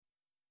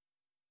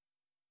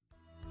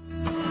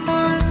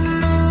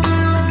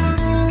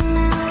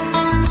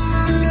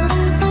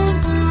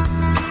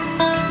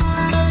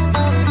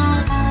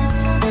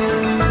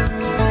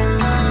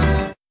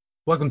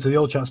Welcome to the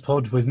Old Chats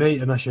Pod with me,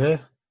 Amesh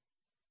here.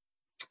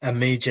 And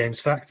me,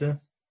 James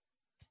Factor.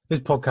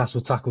 This podcast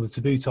will tackle the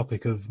taboo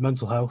topic of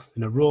mental health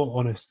in a raw,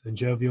 honest and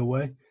jovial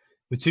way,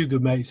 with two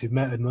good mates who've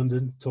met in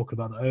London talking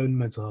about their own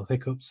mental health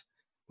hiccups,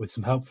 with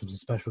some help from some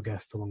special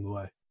guests along the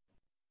way.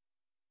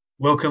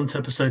 Welcome to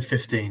episode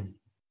 15.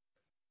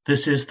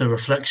 This is the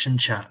Reflection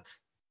Chat.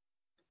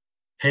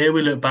 Here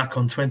we look back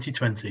on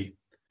 2020,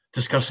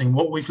 discussing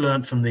what we've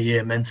learned from the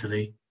year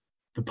mentally,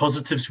 the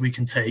positives we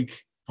can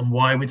take, and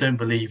why we don't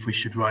believe we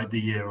should write the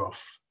year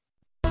off.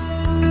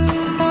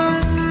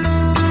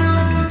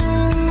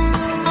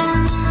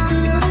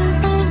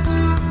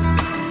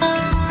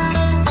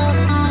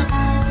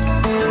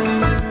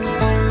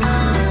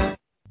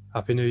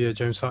 Happy New Year,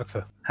 James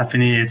Factor. Happy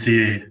New Year to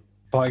you.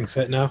 Fighting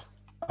fit now?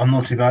 I'm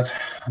not too bad.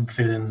 I'm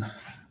feeling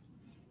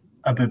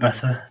a bit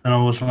better than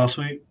I was last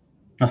week.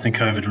 Nothing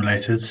COVID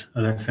related,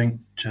 I don't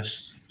think.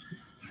 Just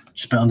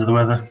a bit under the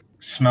weather.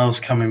 Smells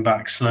coming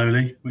back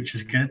slowly, which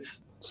is good.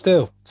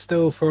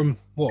 Still from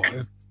what?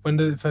 When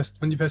did you first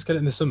get it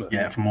in the summer?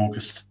 Yeah, from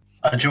August.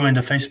 I joined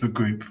a Facebook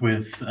group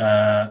with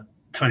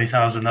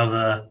 20,000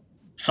 other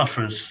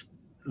sufferers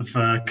of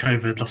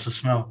COVID loss of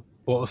smell.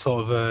 What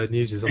sort of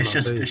news is on It's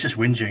that? just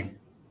whinging.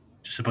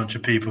 Just a bunch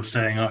of people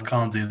saying, I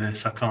can't do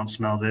this, I can't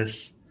smell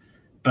this.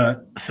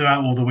 But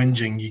throughout all the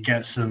whinging, you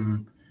get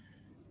some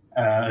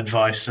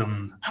advice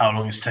on how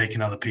long it's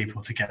taken other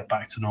people to get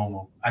back to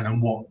normal, and then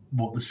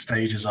what the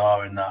stages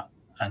are in that,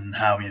 and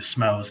how your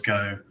smells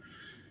go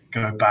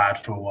bad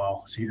for a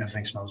while. So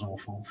everything smells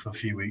awful for a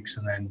few weeks,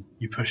 and then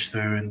you push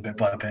through, and bit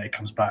by bit it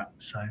comes back.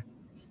 So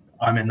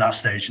I'm in that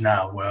stage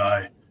now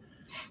where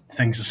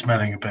things are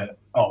smelling a bit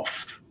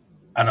off.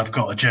 And I've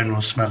got a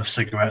general smell of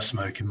cigarette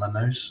smoke in my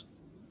nose.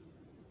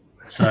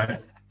 So,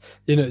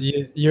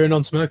 you're a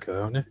non-smoker,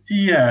 aren't you?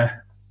 Yeah,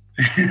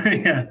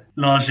 yeah,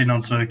 largely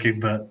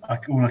non-smoking, but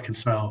all I can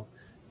smell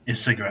is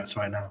cigarettes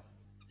right now.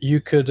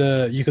 You could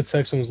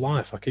save someone's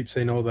life. I keep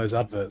seeing all those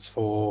adverts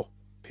for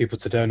people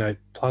to donate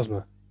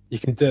plasma. You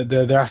can.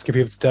 They're asking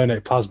people to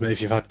donate plasma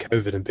if you've had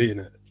COVID and beaten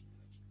it,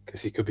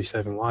 because you could be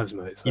saving lives,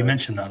 mate. So. You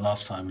mentioned that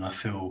last time, and I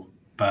feel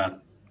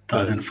bad that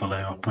I didn't follow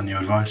up on your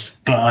advice.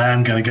 But I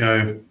am going to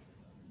go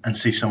and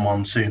see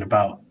someone soon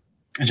about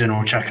a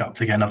general checkup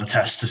to get another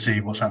test to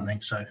see what's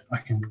happening, so I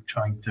can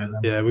try and do it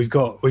then. Yeah, we've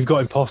got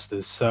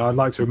imposters, so I'd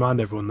like to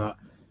remind everyone that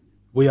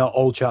we are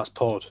Old Chats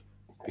Pod,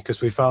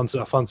 because I found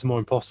some more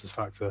imposters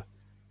Factor.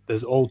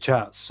 There's Old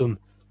Chats, some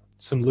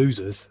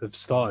losers have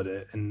started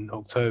it in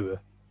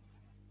October.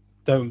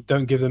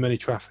 Don't give them any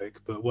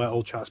traffic, but we're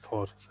Old Chats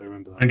Pod, so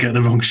remember that. And get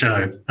the wrong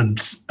show and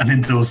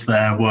endorse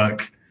their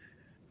work.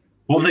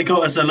 What have they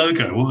got as their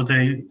logo?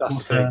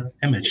 What's their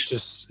image?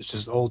 It's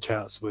just Old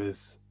Chats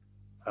with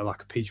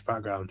like a peach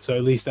background. So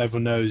at least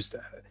everyone knows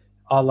that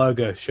our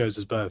logo shows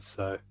us both.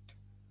 So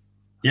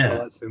yeah,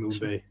 that thing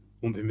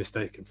won't be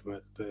mistaken from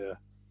it. But yeah,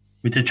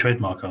 we did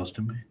trademark ours,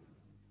 didn't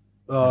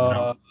we?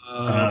 I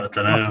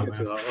don't know.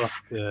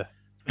 Yeah,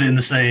 put it in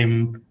the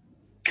same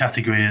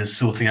category as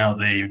sorting out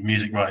the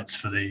music rights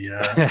for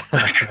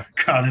the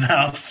Crowded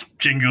House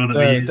jingle that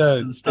we use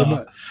at the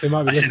start. They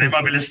might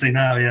be listening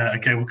now. Yeah,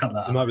 okay, we'll cut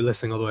that. They might be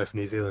listening all the way from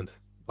New Zealand.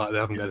 Like they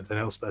haven't got anything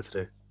else better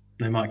to do.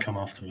 They might come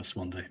after us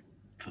one day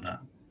for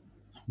that.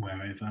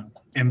 Wherever.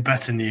 In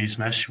better news,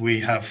 Mesh, we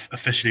have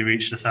officially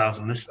reached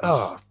 1,000 listeners.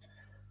 Oh,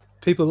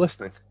 people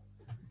listening.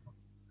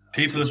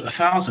 People,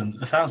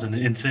 1,000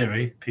 in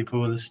theory.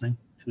 People are listening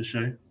to the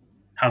show.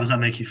 How does that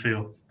make you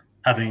feel,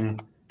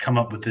 having come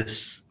up with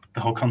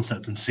the whole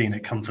concept and seen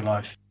it come to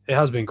life? It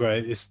has been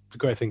great. It's a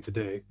great thing to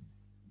do.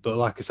 But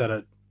like I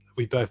said,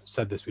 we both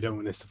said this, we don't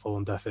want this to fall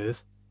on deaf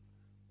ears.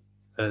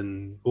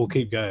 And we'll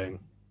keep going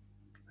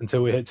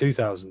until we hit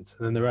 2,000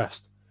 and then the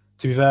rest.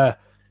 To be fair,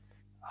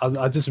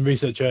 I did some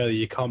research earlier.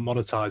 You can't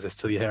monetize this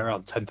till you hit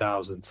around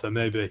 10,000. So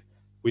maybe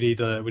we need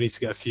to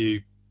get a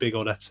few big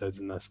old episodes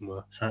in there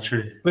somewhere. Is that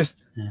true?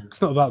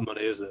 It's not about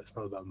money, is it? It's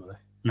not about money.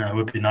 No, it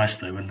would be nice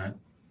though, wouldn't it?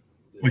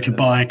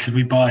 Yeah. Could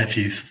we buy a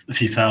few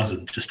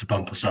thousand just to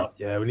bump us up?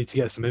 Yeah, we need to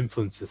get some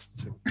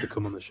influencers to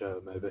come on the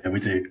show, maybe. Yeah,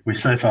 we do.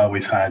 So far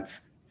we've had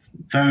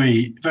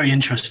very, very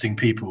interesting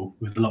people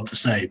with a lot to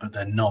say, but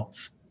they're not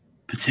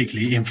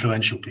particularly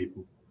influential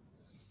people.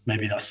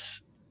 Maybe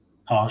that's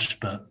harsh,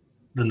 but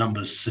the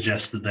numbers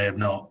suggest that they have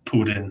not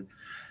pulled in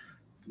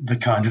the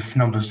kind of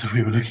numbers that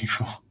we were looking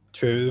for.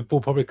 True.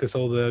 Well, probably because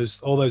all those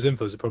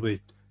influencers are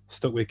probably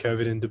stuck with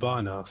COVID in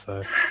Dubai now.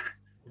 So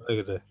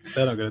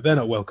they're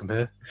not welcome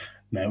here.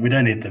 No, we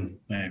don't need them.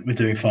 No, we're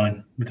doing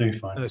fine.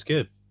 That's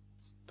good.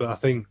 But I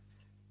think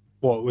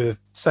with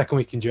second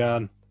week in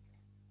Jan,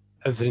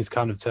 everything's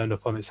kind of turned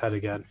up on its head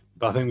again.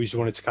 But I think we just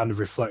wanted to kind of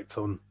reflect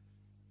on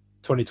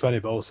 2020,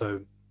 but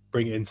also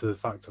bring it into the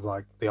fact of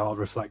like the art of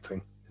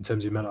reflecting in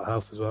terms of mental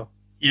health as well.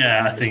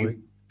 Yeah, I think,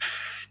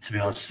 to be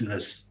honest,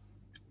 there's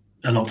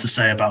a lot to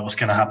say about what's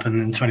going to happen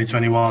in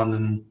 2021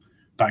 and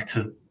back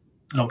to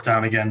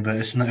lockdown again. But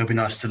it'll be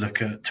nice to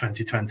look at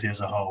 2020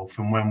 as a whole,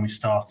 from when we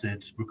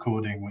started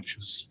recording, which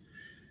was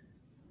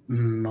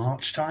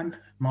March,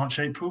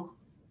 April.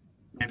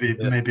 maybe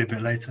a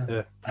bit later,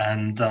 Yeah.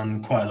 and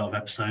done quite a lot of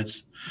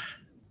episodes.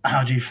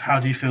 How do you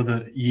feel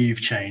that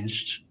you've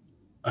changed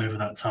over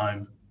that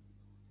time,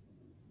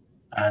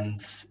 and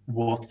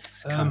what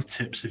kind of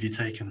tips have you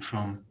taken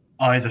from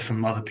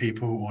other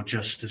people or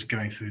just as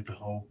going through the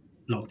whole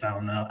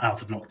lockdown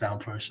out of lockdown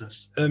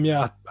process?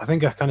 Yeah, I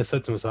think I kind of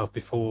said to myself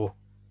before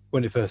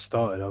when it first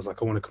started, I was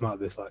like, I want to come out of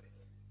this like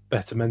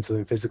better mentally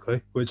and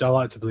physically, which I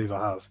like to believe I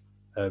have.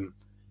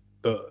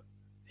 But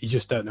you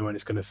just don't know when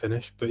it's going to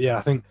finish. But yeah,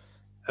 I think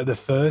at the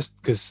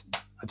first, because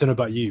I don't know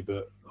about you,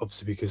 but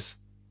obviously because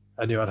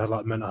I knew I'd had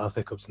like mental health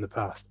hiccups in the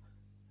past,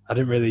 I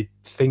didn't really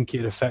think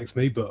it'd affect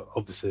me, but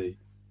obviously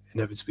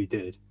inevitably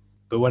did.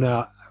 But when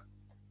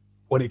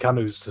it kind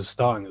of was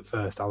starting at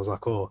first, I was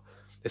like, oh,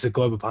 it's a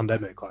global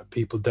pandemic. Like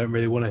people don't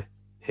really want to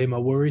hear my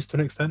worries to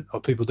an extent,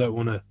 or people don't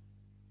want to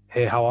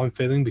hear how I'm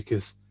feeling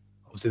because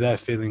obviously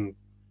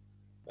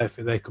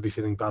they could be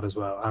feeling bad as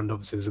well. And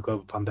obviously there's a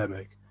global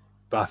pandemic.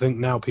 But I think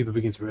now people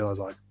begin to realize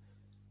like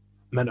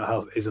mental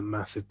health is a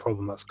massive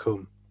problem that's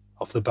come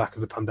off the back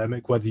of the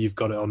pandemic, whether you've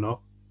got it or not.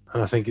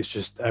 And I think it's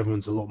just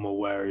everyone's a lot more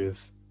wary of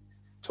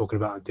talking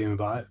about it and dealing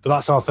about it. But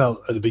that's how I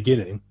felt at the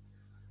beginning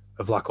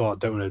of like, oh, I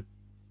don't want to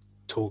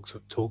talk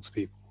to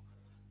people.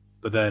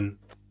 But then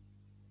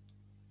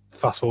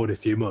fast forward a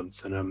few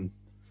months and I'm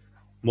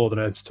more than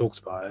able to talk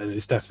about it. And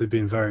it's definitely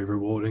been very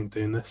rewarding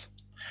doing this.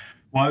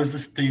 Why was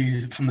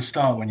this from the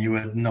start when you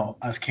were not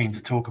as keen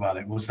to talk about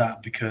it? Was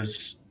that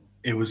because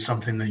it was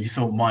something that you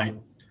thought might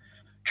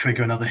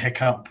trigger another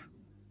hiccup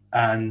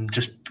and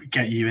just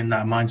get you in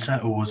that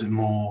mindset? Or was it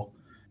more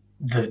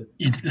that,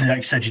 like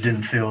you said, you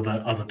didn't feel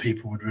that other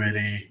people would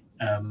really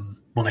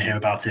want to hear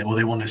about it, or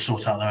they want to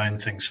sort out their own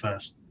things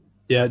first?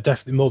 Yeah,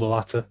 definitely more the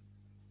latter,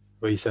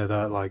 where you say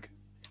that. Like,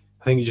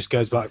 I think it just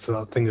goes back to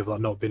that thing of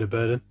like not being a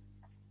burden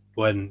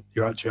when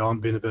you actually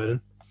aren't being a burden.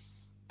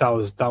 That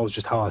was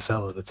just how I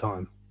felt at the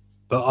time.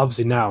 But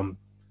obviously now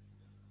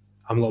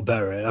I'm a lot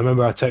better at it. I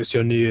remember I texted you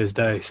on New Year's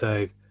Day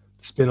saying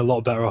it's been a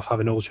lot better off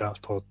having All Chaps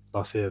pod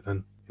last year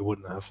than it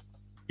wouldn't have.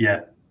 Yeah,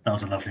 that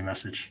was a lovely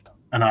message.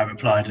 And I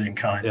replied in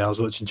kind. Yeah, I was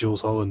watching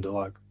Jules Holland at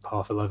like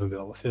 11:30, be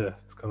like, what's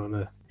going on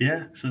there?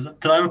 Yeah, so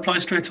did I reply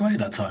straight away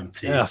that time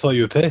to you? Yeah, I thought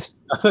you were pissed.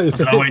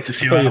 Did I wait a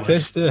few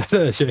hours?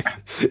 Yeah.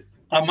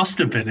 I must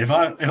have been. If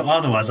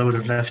otherwise, I would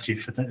have left you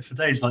for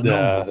days like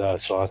normal. Yeah,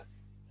 that's fine.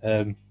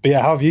 But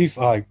yeah, how have you?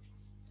 I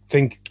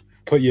think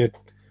put your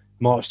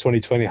March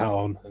 2020 hat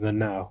on, and then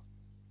now,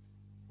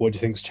 what do you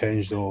think's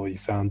changed or you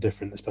found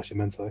different, especially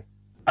mentally?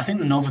 I think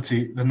the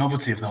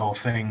novelty of the whole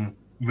thing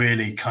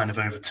really kind of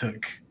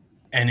overtook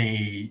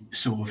any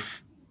sort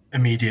of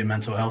immediate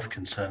mental health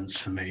concerns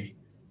for me.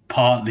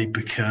 Partly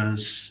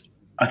because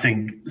I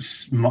think,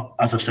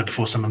 as I've said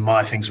before, some of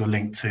my things were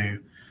linked to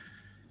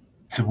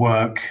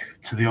work,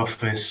 to the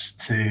office,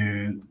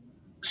 to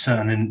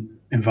certain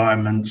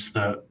environments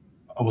that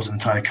I wasn't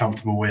entirely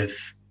comfortable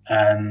with,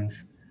 and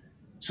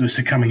so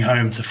coming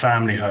home to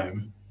family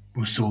home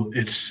was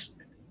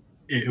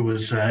it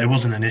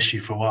wasn't an issue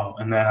for a while,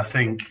 and then I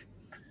think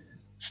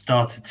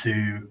started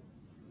to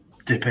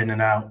dip in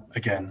and out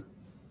again,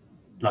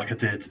 like I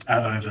did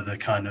over the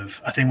kind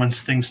of, I think when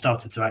things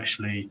started to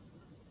actually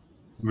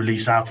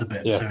release out a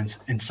bit, so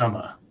in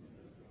summer,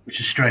 which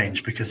is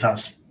strange because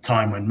that's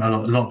time when a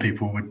lot of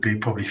people would be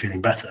probably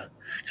feeling better,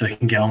 so they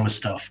can get on with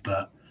stuff,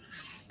 but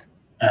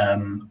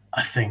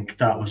I think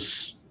that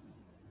was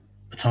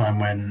a time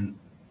when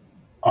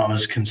I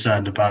was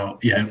concerned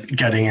about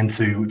getting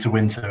into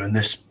winter, and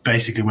this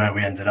basically where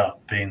we ended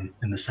up being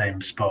in the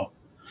same spot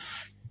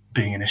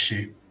being an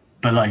issue.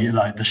 But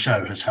like the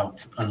show has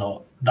helped a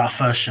lot. That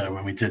first show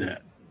when we did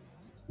it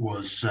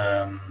was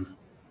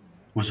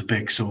a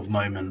big sort of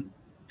moment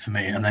for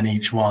me, and then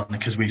each one,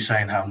 because we were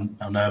saying how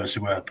nervous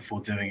we were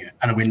before doing it,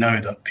 and we know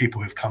that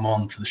people who've come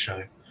on to the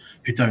show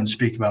who don't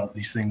speak about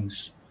these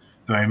things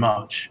very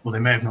much, well, they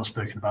may have not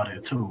spoken about it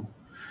at all,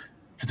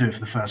 to do it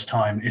for the first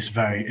time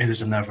it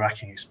is a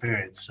nerve-wracking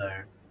experience. So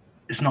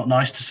it's not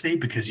nice to see,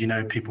 because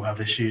people have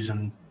issues,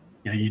 and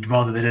you'd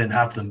rather they didn't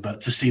have them,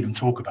 but to see them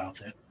talk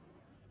about it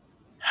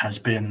has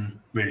been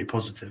really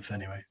positive.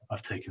 Anyway,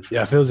 I've taken from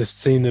I feel as if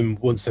seeing them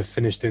once they've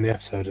finished doing the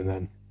episode, and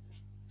then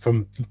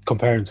from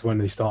comparing to when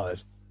they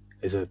started,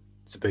 it's a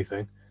big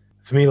thing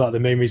for me. Like the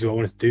main reason I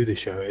wanted to do this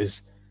show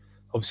is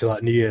obviously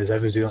like New Year's,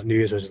 everyone's doing like New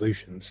Year's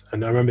resolutions,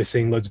 and I remember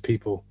seeing loads of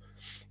people,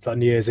 it's like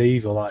New Year's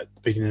Eve or like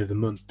beginning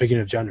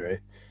of January,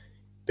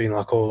 being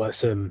like, oh,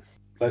 let's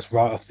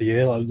write off the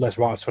year, like let's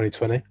write off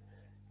 2020.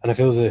 And I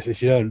feel as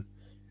if you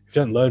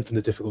don't learn from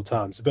the difficult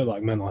times, it's a bit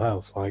like mental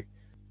health. Like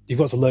you've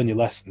got to learn your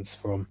lessons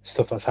from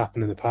stuff that's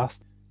happened in the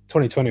past.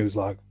 2020 was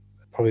like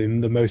probably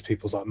the most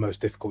people's like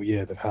most difficult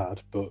year they've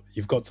had, but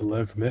you've got to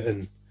learn from it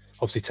and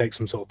obviously take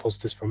some sort of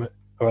positives from it,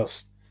 or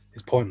else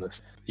it's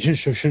pointless. You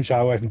shouldn't shy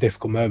away from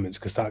difficult moments,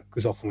 because that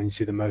is often when you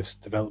see the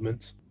most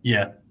developments.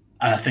 Yeah,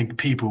 and I think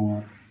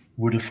people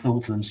would have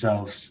thought to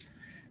themselves,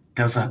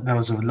 there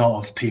was a lot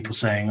of people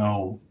saying,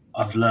 oh,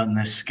 I've learned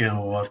this skill,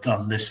 or I've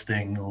done this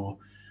thing, or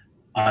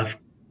I've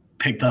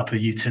picked up a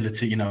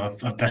utility,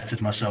 I've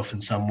bettered myself in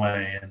some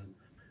way.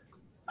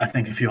 I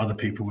think a few other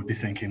people would be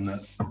thinking that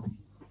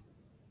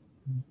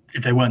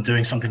if they weren't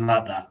doing something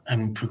like that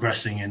and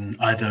progressing in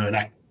either an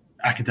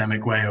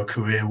academic way or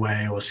career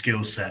way or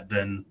skill set,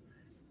 then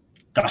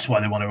that's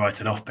why they want to write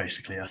it off,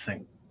 basically, I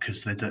think,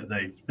 because they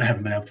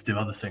haven't been able to do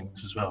other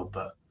things as well.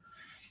 But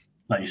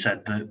like you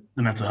said, the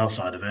mental health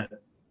side of it,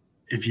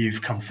 if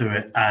you've come through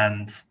it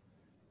and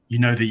you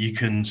know that you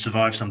can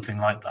survive something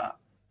like that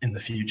in the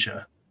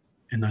future,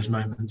 in those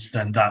moments,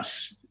 then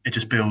it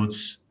just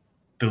builds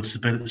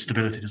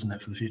stability, doesn't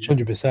it, for the future?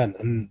 100%.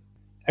 And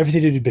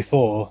everything you did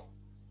before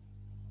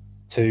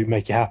to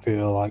make you happy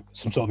or like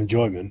some sort of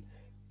enjoyment,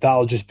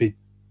 that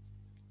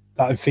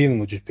feeling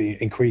will just be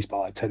increased by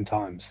like 10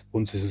 times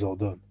once this is all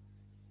done.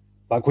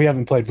 Like, we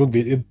haven't played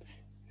rugby. It'd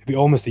be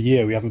almost a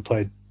year we haven't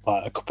played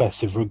like a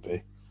competitive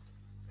rugby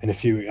in a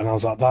few weeks. And I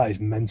was like, that is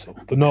mental.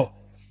 But not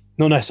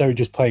necessarily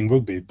just playing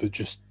rugby, but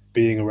just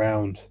being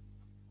around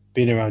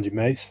your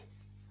mates.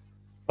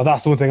 But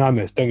that's the one thing I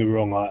miss. Don't get me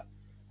wrong, like,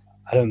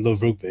 I don't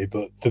love rugby,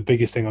 but the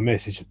biggest thing I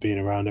miss is just being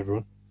around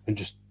everyone and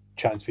just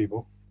chatting to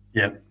people.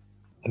 Yeah.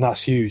 And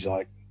that's huge.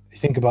 Like, you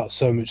think about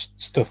so much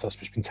stuff that's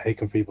just been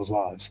taken from people's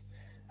lives.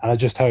 And I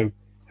just hope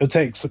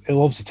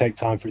it'll obviously take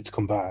time for it to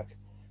come back,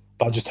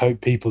 but I just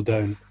hope people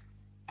don't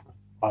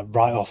like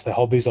write off their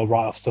hobbies or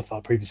write off stuff that I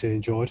previously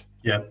enjoyed.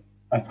 Yeah.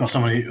 I've got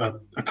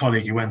a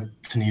colleague who went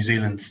to New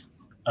Zealand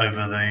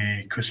over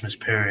the Christmas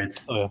period,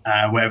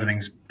 where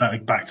everything's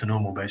back to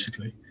normal,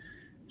 basically.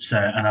 So,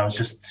 and I was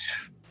just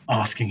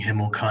asking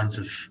him all kinds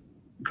of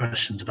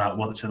questions about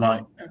what's it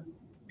like.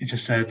 He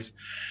just said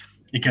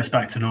it gets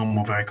back to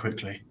normal very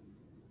quickly.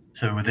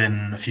 So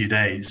within a few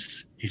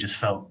days, he just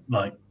felt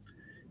like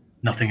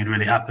nothing had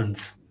really happened.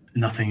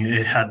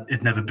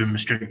 It'd never been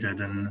restricted.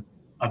 And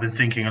I've been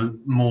thinking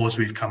more as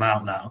we've come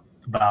out now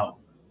about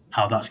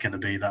how that's going to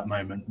be, that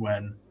moment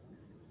when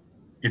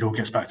it all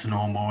gets back to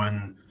normal.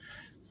 And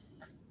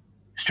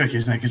it's tricky,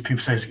 isn't it? Because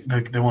people say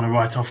they want to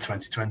write off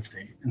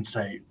 2020 and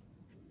say,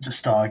 just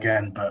start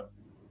again. But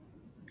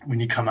when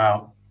you come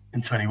out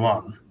in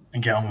 21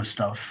 and get on with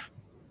stuff,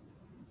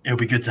 it'll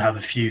be good to have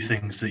a few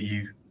things that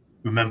you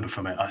remember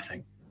from it, I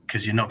think,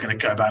 because you're not going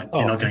to go back.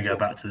 You're not going to go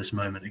back to this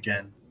moment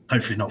again.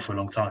 Hopefully not for a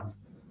long time.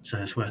 So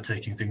it's worth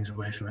taking things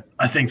away from it.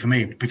 I think for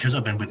me, because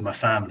I've been with my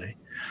family,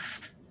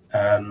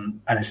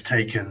 and it's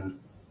taken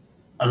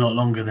a lot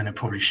longer than it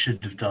probably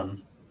should have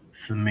done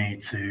for me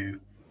to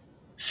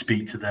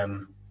speak to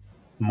them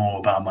more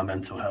about my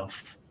mental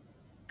health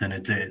than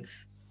it did.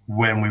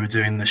 When we were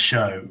doing the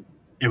show,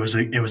 it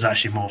was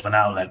actually more of an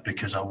outlet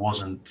because I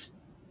wasn't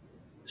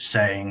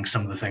saying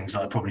some of the things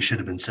that I probably should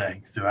have been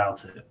saying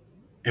throughout it.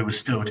 It was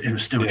still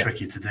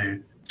tricky to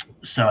do.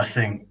 So I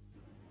think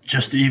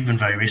just even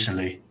very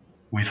recently,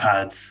 we've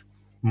had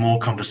more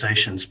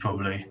conversations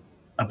probably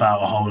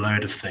about a whole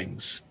load of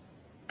things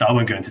that I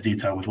won't go into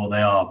detail with what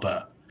they are,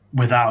 but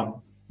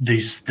without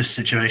this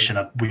situation,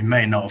 we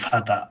may not have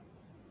had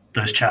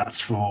those chats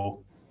for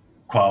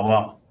quite a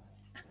while.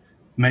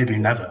 Maybe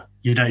never.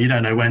 You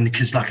don't know when,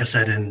 because like I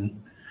said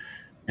in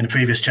a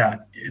previous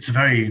chat, it's a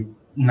very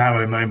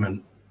narrow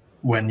moment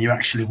when you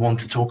actually want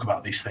to talk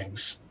about these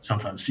things.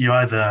 Sometimes you're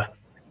either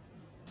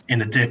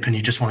in a dip and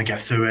you just want to get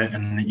through it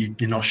and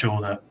you're not sure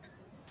that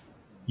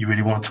you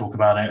really want to talk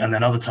about it, and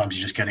then other times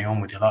you're just getting on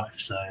with your life.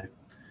 So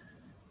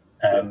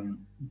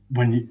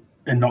when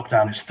in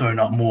lockdown, it's thrown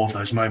up more of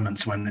those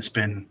moments when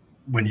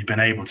you've been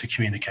able to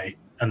communicate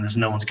and there's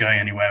no one's going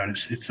anywhere and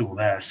it's all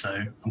there.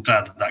 So I'm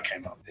glad that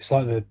came up. It's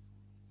like the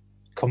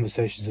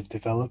conversations have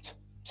developed.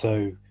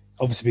 So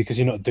obviously because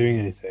you're not doing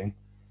anything,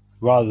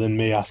 rather than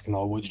me asking,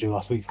 like, what did you do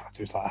last week,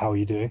 Factor, it's like, how are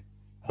you doing?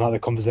 And like the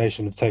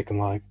conversation have taken,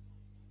 like,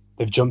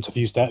 they've jumped a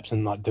few steps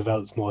and like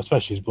developed more,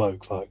 especially as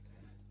blokes. Like,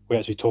 we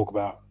actually talk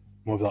about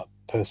more of like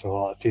personal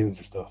like feelings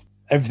and stuff.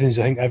 I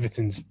think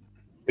everything's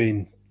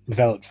been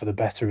developed for the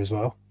better as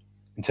well,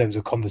 in terms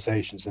of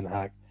conversations and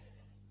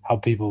how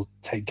people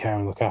take care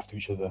and look after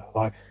each other.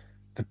 Like,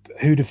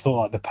 who'd have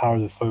thought like the power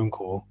of the phone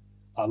call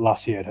like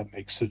last year would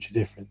make such a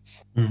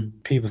difference?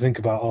 People think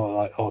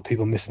about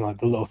people missing like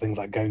the little things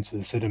like going to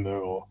the cinema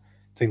or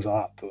things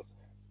like that, but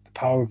the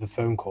power of the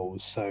phone call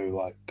was so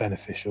like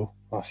beneficial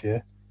last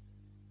year,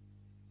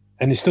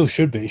 and it still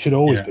should be. It should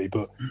always be.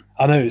 But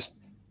I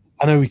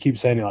know we keep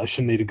saying it, like, I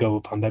shouldn't need a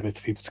global pandemic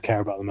for people to care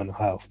about their mental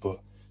health, but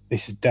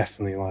this is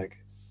definitely like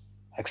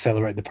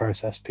accelerate the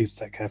process. People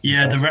take care of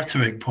themselves. The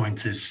rhetoric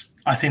point is,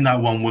 I think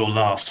that one will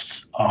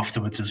last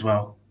afterwards as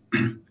well,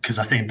 because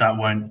I think that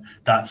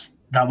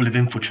will have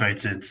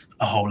infiltrated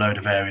a whole load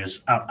of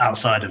areas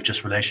outside of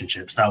just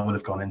relationships. That will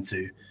have gone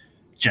into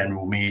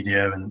general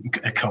media and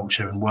a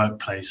culture and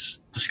workplace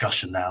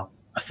discussion now,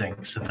 I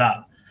think. So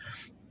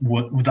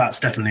that's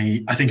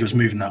definitely, I think it was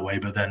moving that way,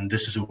 but then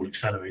this has all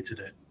accelerated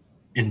it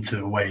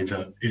into a way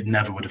that it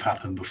never would have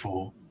happened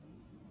before.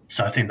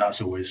 So I think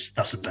that's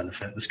a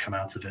benefit that's come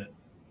out of it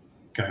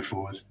going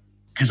forward.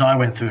 Because I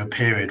went through a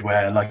period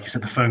where, like you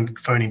said, the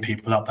phoning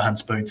people up I hadn't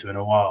spoken to in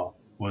a while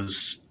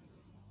was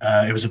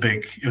it was a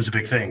big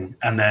thing.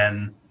 And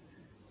then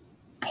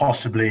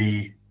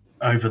possibly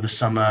over the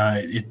summer,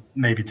 it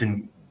maybe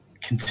didn't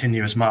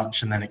continue as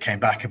much, and then it came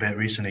back a bit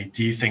recently.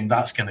 Do you think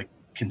that's going to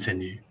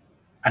continue?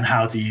 And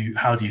how do you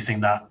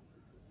think that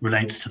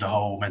relates to the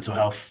whole mental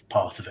health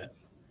part of it?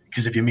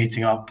 Because if you're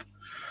meeting up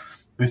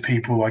with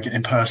people like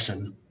in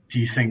person, do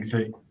you think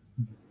that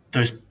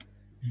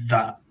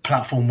that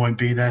platform won't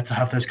be there to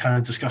have those kind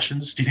of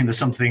discussions? Do you think there's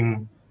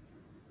something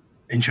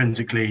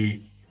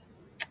intrinsically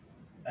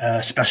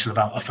special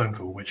about a phone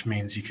call, which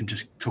means you can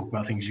just talk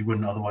about things you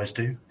wouldn't otherwise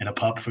do in a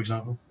pub, for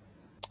example?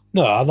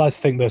 No, I'd like to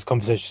think those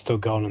conversations still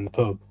go on in the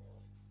pub,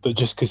 but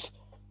just because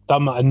that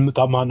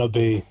might not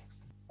be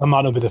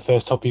the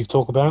first topic you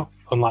talk about,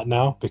 unlike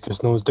now,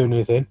 because no one's doing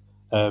anything.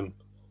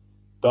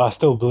 But I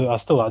still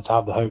like to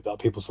have the hope that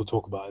people still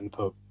talk about it in the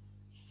pub.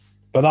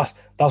 But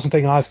that's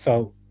something I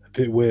felt a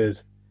bit weird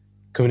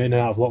coming in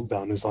and out of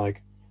lockdown, is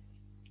like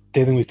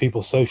dealing with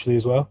people socially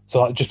as well.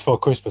 So like just before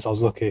Christmas, I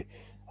was lucky.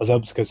 I was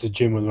able to go to the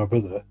gym with my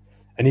brother,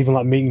 and even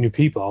like meeting new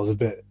people,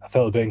 I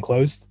felt a bit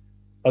enclosed,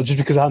 just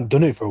because I hadn't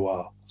done it for a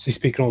while. So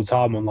speaking all the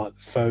time on like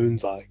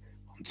phones, like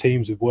on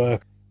Teams with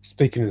work,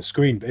 speaking on the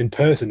screen, but in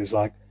person is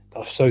like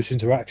that social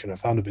interaction I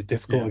found a bit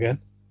difficult again,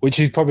 which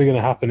is probably going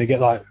to happen again.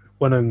 Like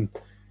when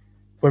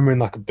we're in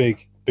like a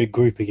big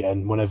group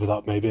again, whenever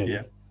that may be.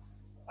 Yeah.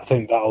 I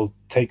think that'll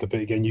take a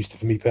bit of getting used to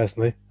for me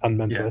personally and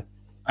mentally. Yeah.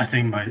 I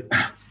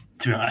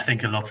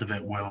think a lot of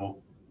it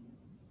will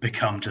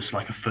become just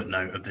like a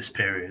footnote of this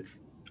period,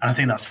 and I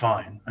think that's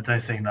fine. I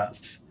don't think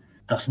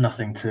that's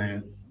nothing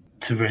to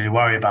really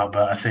worry about.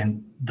 But I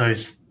think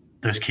those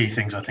key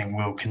things I think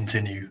will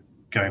continue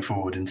going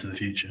forward into the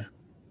future.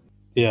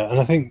 Yeah, and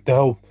I think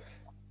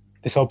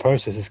this whole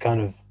process is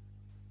kind of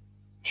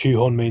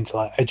shoehorned me into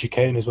like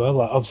educating as well.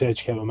 Like obviously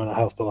educating on mental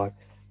health, but like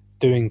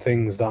doing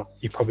things that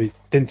you probably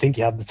didn't think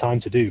you had the time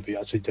to do, but you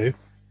actually do.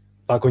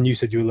 Like when you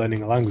said you were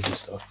learning a language and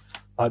stuff,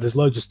 like there's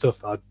loads of stuff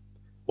that I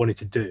wanted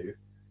to do,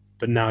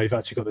 but now you've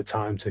actually got the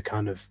time to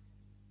kind of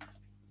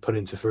put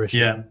into fruition.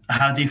 Yeah.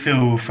 How do you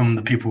feel from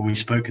the people we've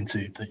spoken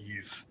to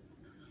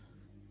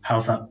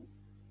how's that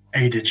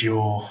aided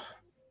your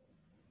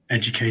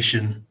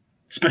education,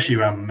 especially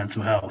around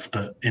mental health,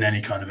 but in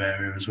any kind of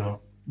area as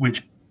well?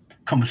 Which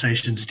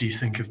conversations do you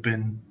think have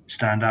been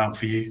stand out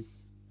for you?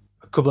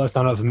 A couple that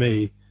stand out for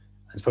me, and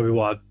it's probably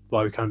why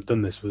we kind of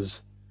done this,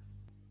 was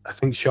I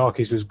think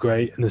Sharky's was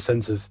great in the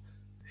sense of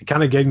it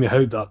kind of gave me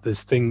hope that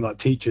this thing like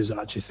teachers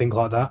actually think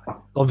like that.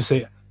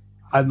 Obviously,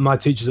 my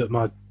teachers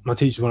when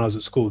I was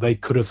at school, they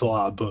could have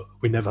thought that, but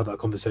we never had that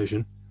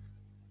conversation.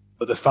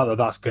 But the fact that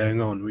that's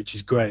going on, which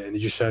is great, and it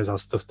just shows how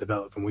stuff's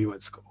developed from when we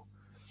went to school.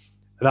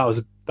 And that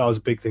was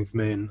a big thing for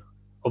me. And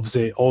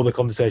obviously, all the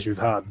conversation we've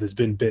had, there's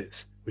been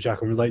bits which I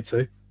can relate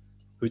to,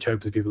 which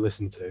hopefully people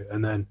listen to.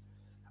 And then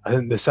I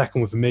think the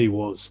second one for me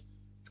was,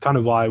 it's kind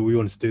of why we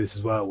wanted to do this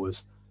as well,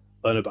 was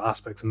learn about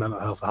aspects of mental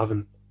health that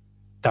haven't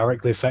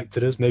directly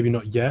affected us, maybe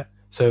not yet.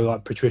 So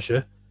like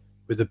Patricia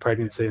with the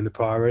pregnancy and the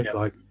priory,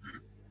 like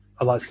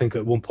I'd like to think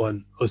at one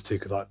point us two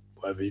could like,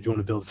 whatever, you want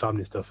to build a family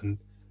and stuff, and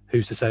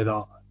who's to say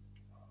that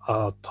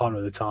our partner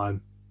at the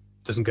time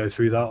doesn't go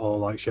through that, or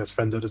like she has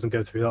friends that doesn't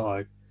go through that.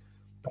 Like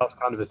that's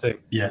kind of a thing.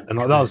 Yeah. And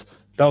like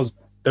there was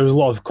a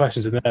lot of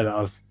questions in there that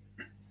I've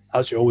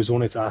actually always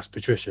wanted to ask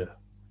Patricia,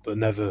 but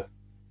never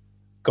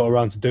got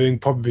around to doing,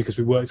 probably because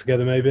we worked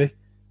together maybe,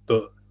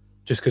 but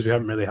just because we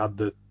haven't really had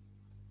the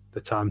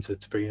time to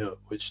bring it up,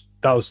 which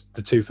that was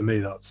the two for me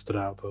that stood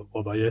out. But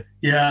what about you?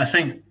 Yeah, I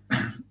think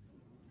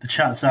the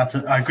chats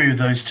I agree with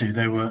those two.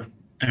 They were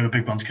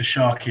big ones, because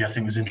Sharky, I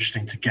think, was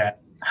interesting to get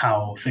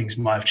how things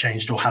might have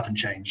changed or haven't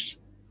changed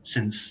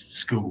since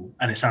school,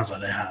 and it sounds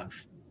like they have.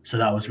 So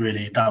that was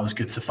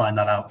good to find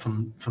that out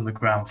from the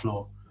ground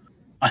floor.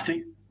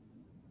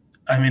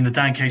 The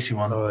Dan Casey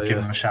one,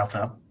 giving him a shout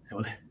out,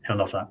 he'll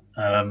love that.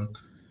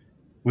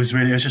 It was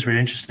just really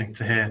interesting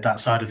to hear that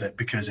side of it,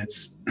 because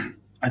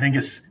I think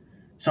it's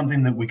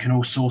something that we can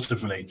all sort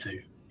of relate to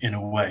in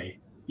a way.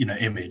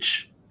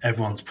 Image.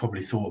 Everyone's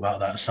probably thought about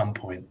that at some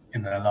point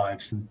in their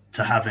lives, and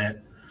to have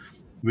it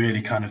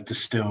really kind of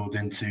distilled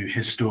into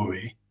his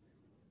story,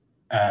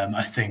 I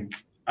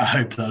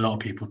hope that a lot of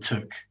people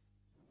took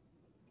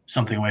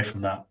something away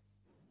from that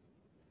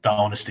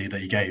honesty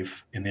that he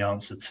gave in the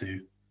answer to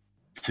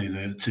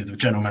the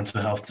general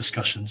mental health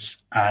discussions.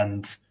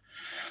 And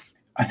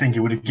I think it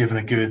would have given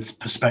a good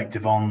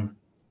perspective on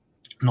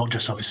not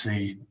just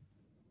obviously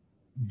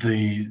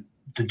the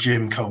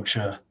gym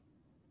culture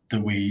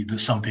that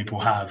some people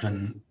have,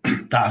 and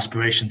that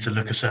aspiration to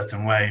look a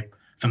certain way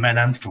for men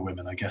and for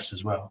women, I guess,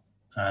 as well.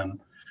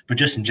 But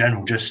just in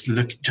general, just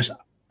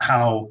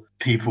how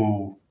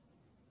people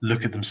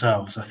look at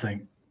themselves, I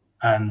think.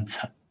 And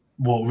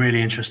what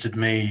really interested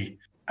me,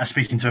 as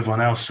speaking to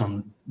everyone else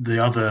on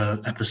the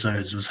other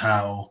episodes, was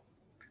how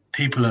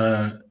people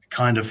are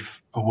kind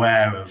of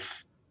aware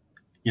of,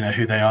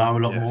 who they are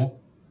a lot more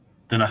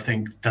than I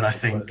think.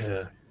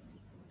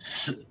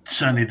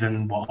 Certainly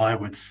than what I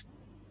would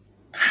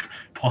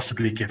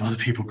possibly give other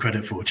people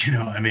credit for. Do you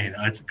know what I mean?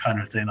 I kind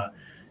of think like,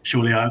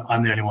 surely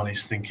I'm the only one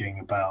who's thinking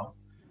about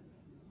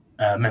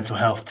mental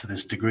health to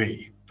this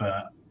degree,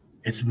 but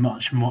it's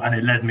much more, and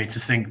it led me to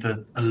think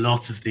that a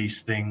lot of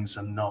these things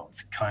are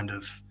not kind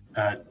of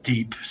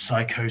deep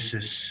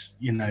psychosis,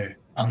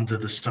 under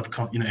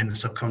the in the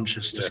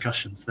subconscious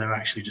discussions. They're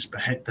actually just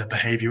they're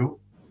behavioral.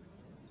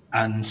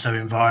 And so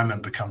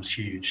environment becomes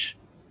huge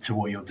to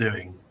what you're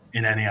doing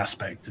in any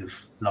aspect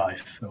of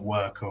life, at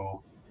work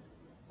or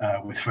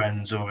with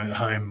friends or at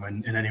home,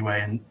 and in any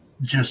way. And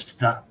just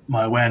that,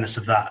 my awareness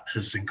of that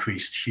has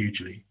increased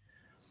hugely,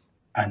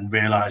 and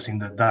realizing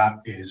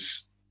that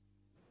is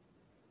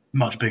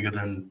much bigger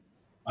than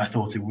I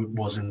thought it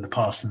was in the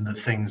past, and that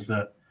things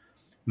that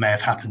may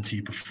have happened to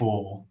you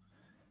before,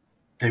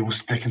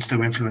 they can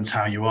still influence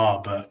how you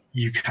are, but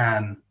you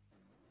can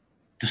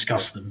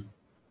discuss them,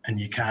 and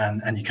you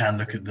can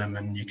look at them,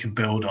 and you can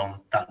build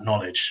on that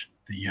knowledge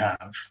that you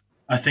have.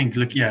 I think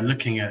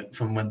looking at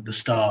from the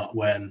start,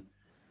 when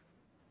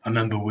I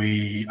remember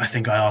I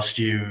think I asked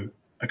you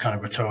a kind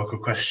of rhetorical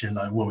question,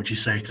 like, what would you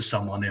say to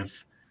someone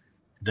if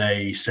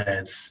they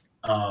said,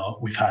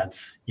 we've had,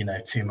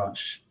 too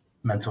much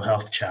mental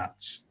health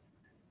chats,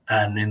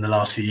 and in the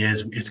last few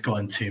years it's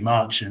gotten too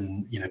much,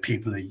 and,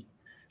 people are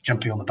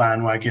jumping on the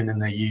bandwagon,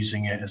 and they're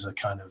using it as a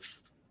kind of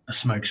a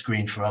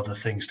smokescreen for other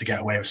things to get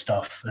away with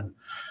stuff. And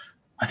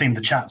I think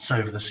the chats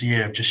over this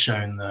year have just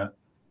shown that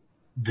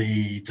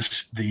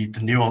the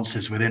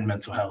nuances within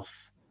mental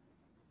health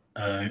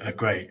are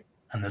great.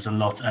 And there's a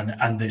lot,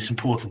 and it's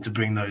important to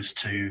bring those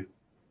to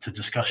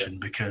discussion,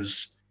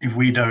 because if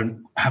we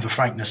don't have a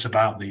frankness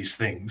about these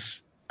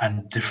things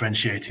and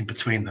differentiating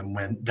between them,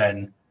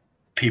 then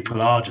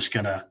people are just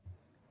gonna,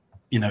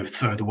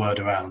 throw the word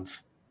around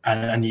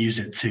and use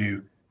it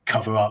to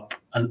cover up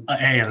a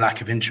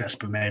lack of interest,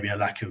 but maybe a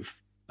lack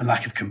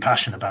of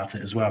compassion about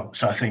it as well.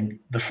 So I think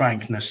the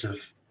frankness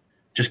of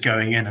just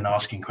going in and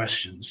asking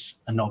questions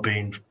and not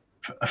being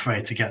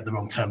afraid to get the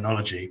wrong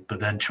terminology, but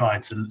then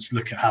trying to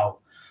look at how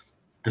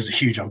there's a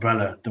huge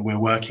umbrella that we're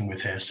working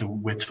with here. So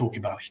we're talking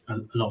about a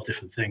lot of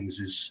different things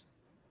is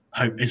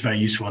very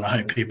useful. And I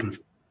hope people have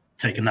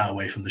taken that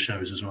away from the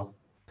shows as well.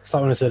 It's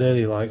like when I said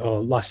earlier,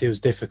 last year was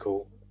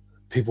difficult.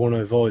 People want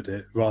to avoid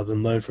it rather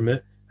than learn from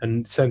it.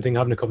 And same thing,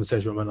 having a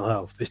conversation about mental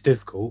health. It's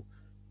difficult.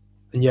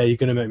 And yeah, you're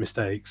going to make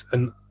mistakes.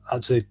 And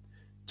actually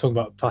talking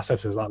about past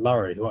episodes like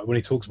Larry, when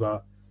he talks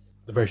about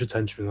the racial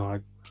tension,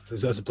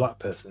 as a black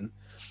person,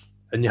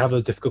 and you have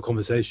those difficult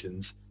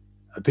conversations,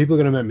 people are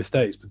going to make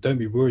mistakes, but don't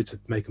be worried to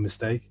make a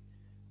mistake.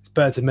 It's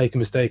better to make a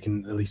mistake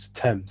and at least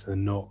attempt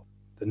than not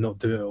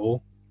do it at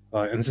all.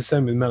 And it's the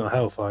same with mental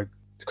health.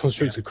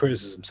 Constructive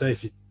criticism. Say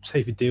if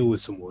you deal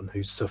with someone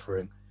who's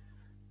suffering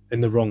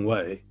in the wrong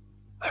way,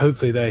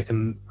 hopefully they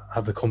can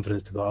have the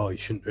confidence to be like, oh, you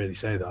shouldn't really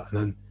say that, and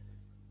then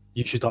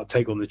you should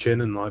take on the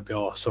chin and be,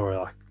 oh, sorry,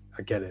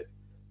 I get it.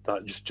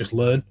 Just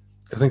learn.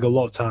 I think a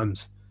lot of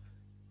times,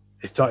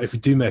 if we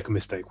do make a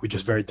mistake, we're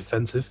just very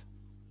defensive.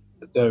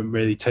 Don't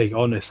really take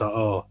on. It's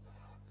like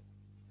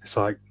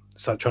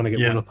trying to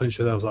get one up on each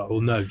other. I was like,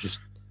 well, no, just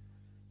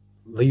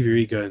leave your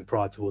ego and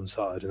pride to one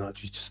side and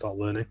actually just start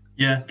learning.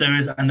 Yeah, there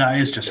is, and that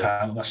is just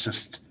how. That's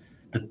just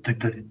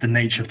the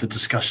nature of the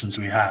discussions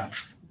we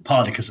have.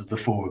 Partly because of the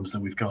forums that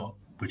we've got,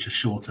 which are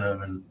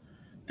shorter and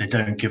they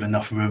don't give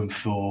enough room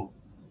for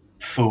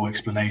full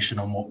explanation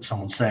on what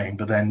someone's saying.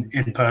 But then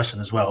in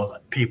person as well,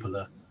 people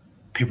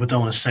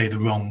don't want to say the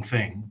wrong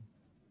thing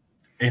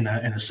in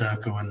a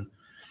circle. And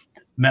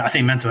I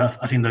think mental health,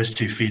 I think those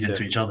two feed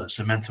into each other.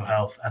 So mental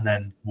health and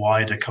then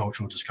wider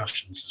cultural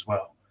discussions as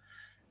well,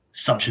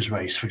 such as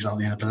race. For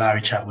example, the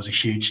Larry chat was a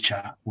huge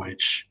chat,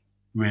 which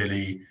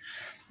really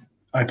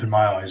opened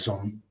my eyes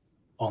on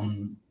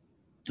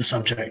the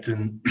subject,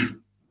 and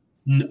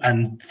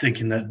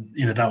thinking that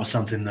that was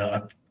something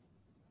that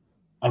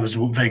I was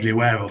vaguely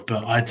aware of,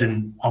 but I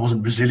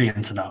wasn't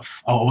resilient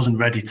enough. I wasn't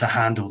ready to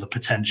handle the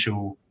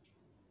potential,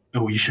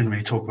 oh, you shouldn't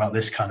really talk about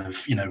this kind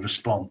of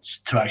response,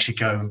 to actually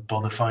go and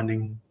bother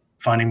finding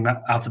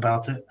out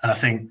about it. And I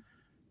think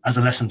as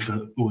a lesson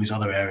for all these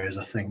other areas,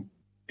 I think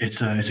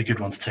it's a good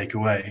one to take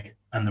away.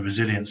 And the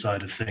resilient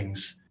side of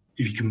things,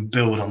 if you can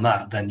build on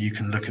that, then you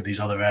can look at these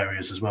other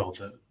areas as well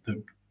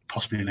that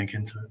possibly link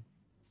into it.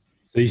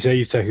 So you say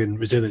you've taken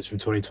resilience from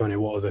 2020.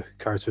 What other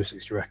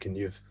characteristics do you reckon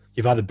you've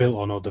either built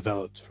on or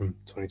developed from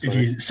 2020? If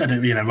you said it,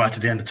 right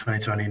at the end of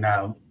 2020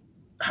 now,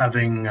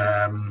 having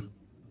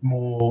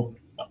more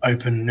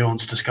open,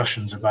 nuanced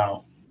discussions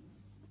about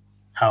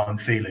how I'm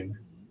feeling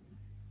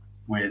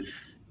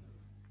with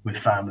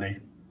family,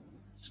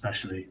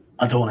 especially.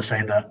 I don't want to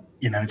say that,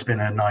 it's been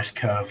a nice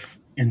curve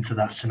into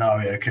that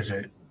scenario, because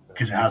it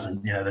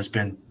hasn't. There's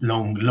been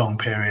long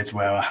periods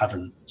where I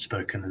haven't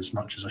spoken as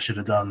much as I should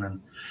have done,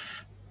 and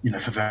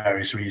for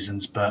various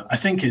reasons. But I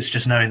think it's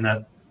just knowing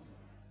that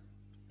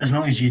as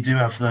long as you do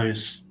have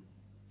those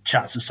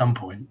chats at some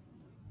point,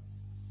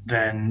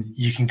 then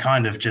you can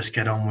kind of just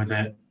get on with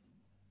it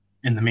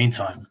in the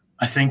meantime.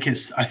 I think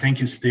it's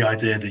the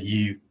idea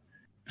that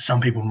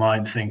some people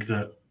might think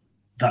that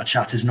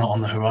chat is not on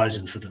the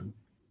horizon for them,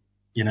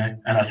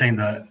 and I think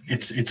that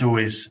it's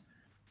always,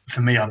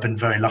 for me, I've been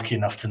very lucky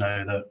enough to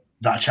know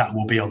that chat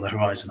will be on the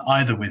horizon,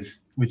 either with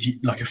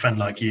like a friend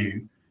like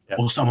you,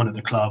 or someone at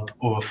the club,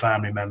 or a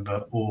family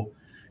member, or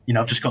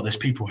I've just got those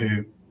people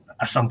who,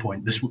 at some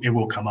point, it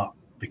will come up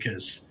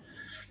because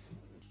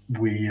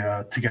we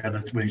are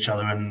together with each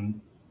other,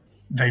 and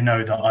they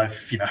know that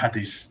I've had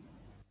these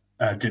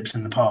dips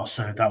in the past,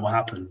 so that will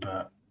happen.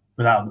 But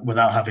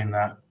without having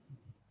that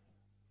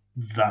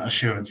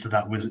assurance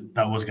that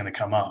was going to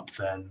come up,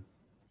 then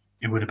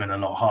it would have been a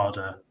lot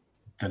harder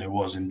than it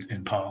was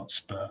in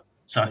parts. But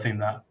so I think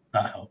that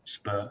helps.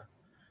 But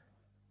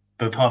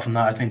apart from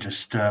that, I think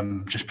just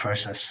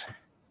process.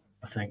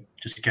 I think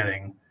just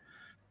getting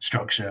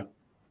structure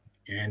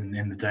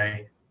in the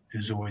day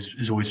is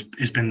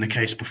been the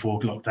case before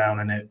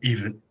lockdown, and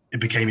it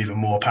became even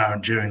more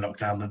apparent during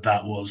lockdown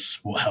that was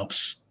what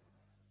helps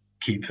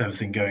keep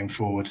everything going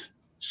forward.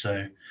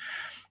 So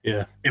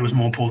yeah, it was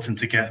more important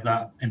to get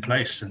that in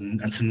place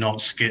and to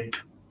not skip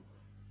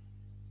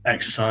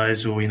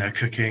exercise or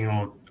cooking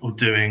or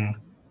doing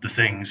the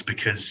things,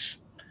 because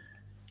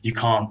you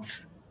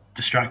can't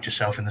distract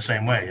yourself in the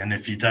same way. And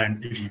if you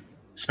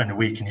spend a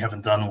week and you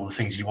haven't done all the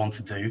things you want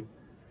to do,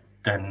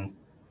 then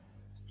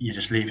you're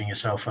just leaving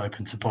yourself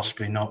open to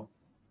possibly not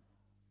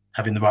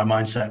having the right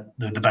mindset,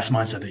 the best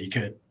mindset that you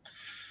could.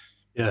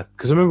 Yeah,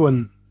 because I remember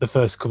when the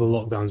first couple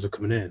of lockdowns were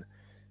coming in,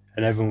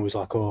 and everyone was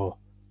like, "Oh,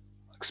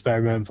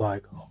 experiment,"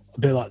 like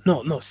a bit like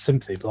not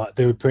sympathy, but like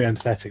they were pretty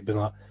empathetic, but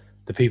like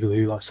the people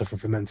who like suffer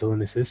from mental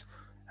illnesses.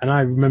 And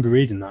I remember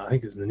reading that, I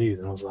think it was in the news,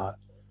 and I was like,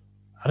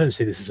 I don't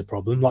see this as a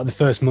problem. Like the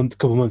first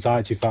couple of months I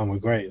actually found were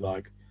great.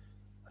 Like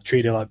I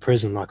treated it like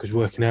prison, like I was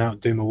working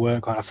out, doing my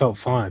work, like I felt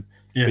fine.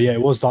 Yeah. But yeah,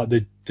 it was like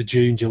the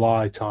June,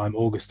 July time,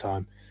 August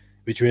time,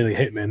 which really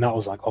hit me. And that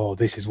was like, oh,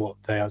 this is what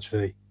they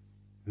actually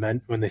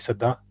meant when they said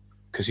that.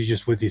 Because you're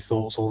just with your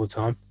thoughts all the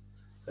time.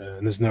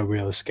 And there's no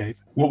real escape.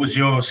 What was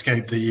your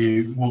escape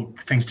what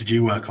things did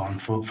you work on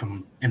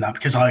from in that?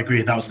 Because I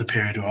agree that was the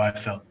period where I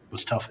felt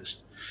was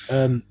toughest.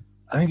 I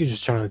think it's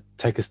just trying to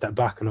take a step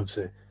back and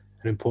obviously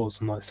an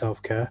importance on like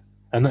self-care.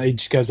 And it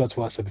just goes back to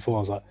what I said before. I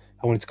was like,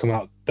 I wanted to come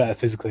out better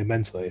physically and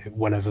mentally,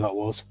 whenever that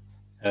was.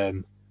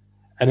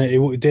 And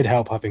it did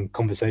help having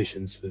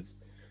conversations with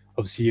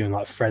obviously you and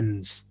like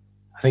friends.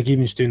 I think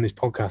even just doing this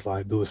podcast,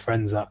 like there was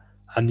friends that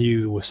I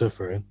knew were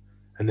suffering,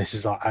 and this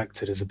has like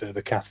acted as a bit of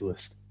a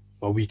catalyst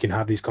where we can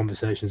have these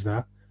conversations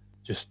now,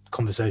 just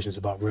conversations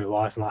about real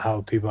life and like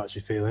how people are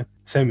actually feeling.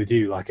 Same with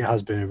you, like it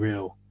has been a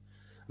real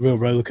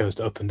roller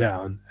coaster up and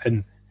down,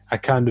 and I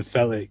kind of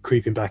felt it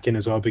creeping back in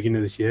as well beginning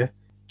of this year.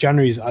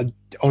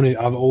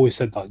 I've always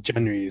said that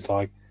January is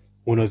like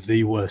one of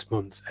the worst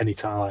months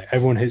anytime. Like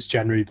everyone hits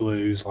January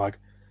blues, like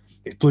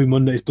it's Blue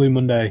Monday. Is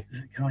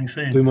it going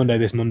soon? Blue Monday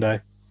this Monday.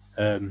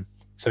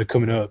 So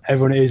coming up,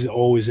 everyone is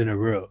always in a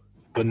rut,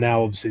 but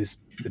now obviously it's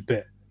a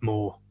bit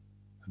more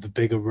of a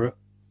bigger rut.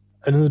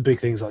 Another big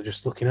thing is like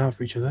just looking out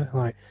for each other.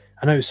 Like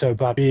I know it's so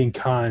bad, being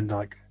kind,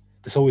 like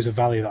there's always a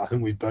value that I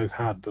think we've both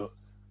had, but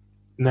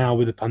now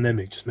with the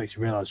pandemic just makes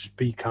you realise just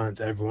be kind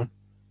to everyone.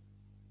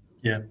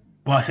 Yeah.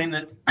 Well, I think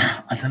that,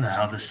 I don't know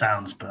how this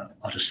sounds, but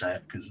I'll just say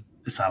it because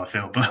it's how I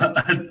feel.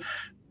 But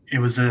it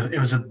was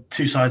a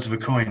two sides of a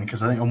coin,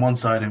 because I think on one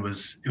side it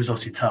was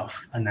obviously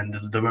tough, and then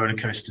the roller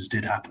coasters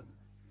did happen.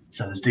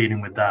 So there's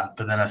dealing with that.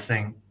 But then I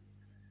think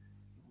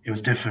it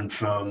was different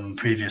from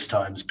previous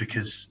times,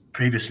 because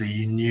previously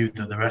you knew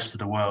that the rest of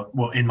the world,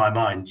 well, in my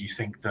mind, you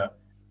think that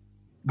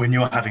when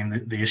you're having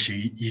the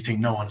issue, you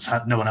think no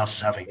one else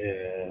is having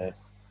it. Yeah.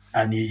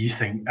 And you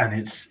think, and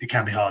it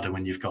can be harder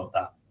when you've got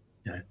that,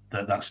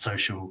 that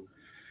social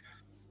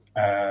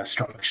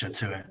structure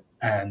to it,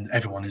 and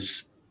everyone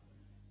is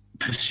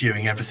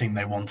pursuing everything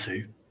they want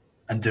to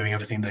and doing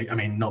everything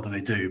not that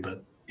they do,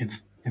 but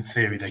in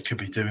theory they could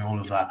be doing all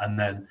of that. And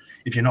then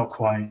if you're not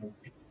quite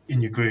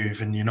in your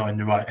groove and you're not in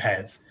the right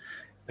head,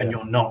 and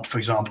you're not, for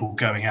example,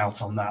 going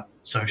out on that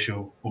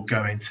social or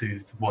going to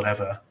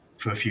whatever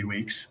for a few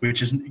weeks,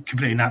 which is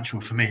completely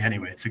natural for me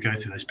anyway, to go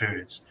through those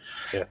periods,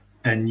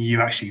 then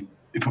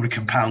it probably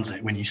compounds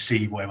it when you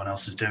see what everyone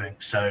else is doing.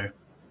 So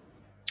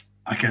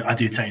I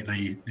do take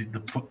the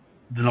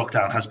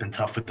lockdown has been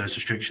tough with those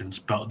restrictions,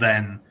 but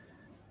then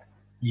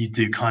you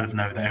do kind of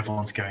know that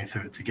everyone's going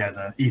through it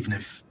together, even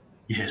if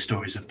you hear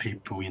stories of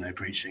people,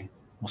 breaching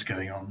what's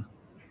going on,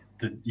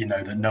 that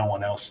that no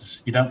one else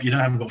is. You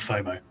haven't got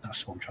FOMO.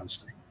 That's what I'm trying to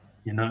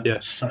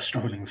say.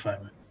 Struggling with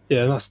FOMO.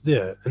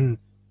 Yeah, and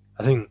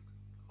I think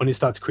when it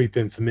started to creep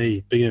in for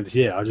me, beginning of this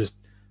year, I just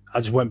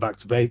went back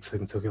to basics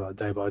and took it like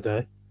day by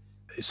day.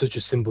 It's such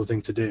a simple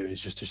thing to do.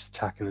 It's just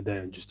attacking the day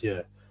and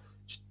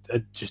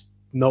just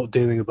not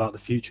dealing about the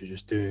future,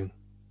 just dealing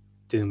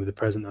with the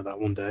present of that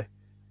one day,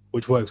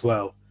 which works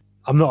well.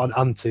 I'm not an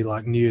anti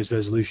like New Year's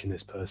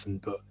resolutionist person,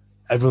 but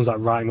everyone's like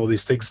writing all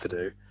these things to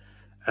do,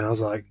 and I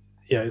was like,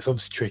 yeah, it's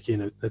obviously tricky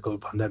in a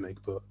global pandemic,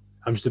 but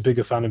I'm just a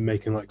bigger fan of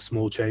making like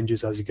small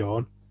changes as you go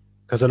on,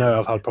 because I know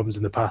I've had problems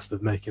in the past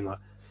of making like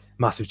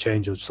massive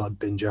change or just like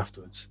binge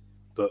afterwards.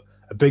 But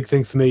a big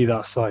thing for me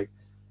that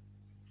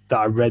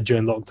I read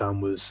during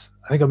lockdown was,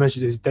 I think I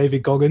mentioned, is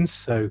David Goggins,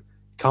 so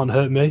Can't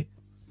Hurt Me.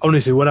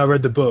 Honestly, when I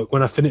read the book,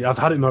 when I finished, I've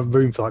had it in my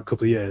room for like a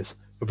couple of years.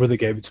 My brother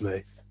gave it to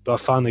me, but I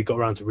finally got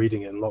around to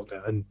reading it in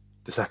lockdown, and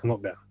the second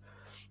lockdown.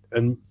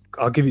 And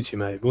I'll give it to you,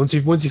 mate. Once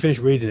you finish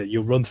reading it,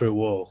 you'll run through a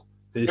wall.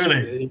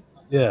 Really?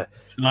 Yeah.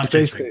 It's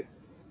Basically,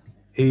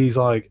 he's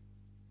like,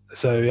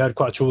 so he had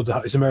quite a troubled.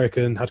 He's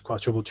American, had quite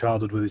a troubled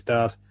childhood with his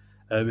dad.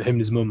 Him and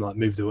his mum like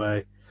moved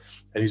away,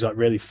 and he's like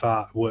really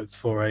fat. Worked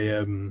for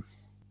a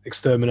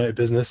exterminator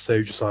business,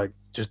 so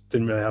just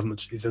didn't really have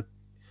much. He's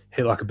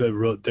hit like a bit of a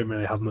rut. Didn't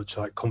really have much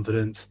like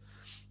confidence.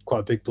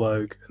 Quite a big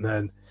bloke, and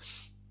then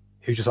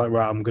he was just like,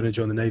 right, I'm going to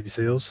join the Navy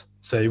SEALs.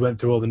 So he went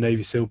through all the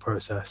Navy SEAL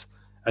process.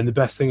 And the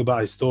best thing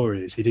about his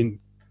story is he didn't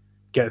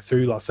get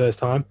through like first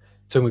time.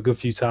 It took him a good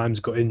few times,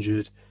 got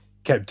injured,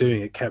 kept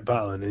doing it, kept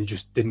battling, and he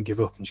just didn't give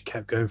up and just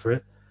kept going for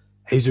it.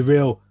 He's a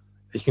real,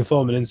 you can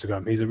follow him on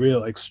Instagram, he's a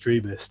real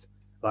extremist.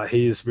 Like,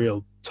 he is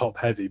real top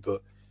heavy,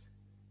 but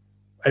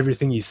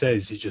everything he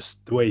says,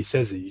 the way he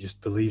says it, you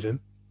just believe him.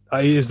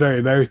 Like, he is very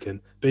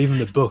American, but even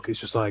the book, it's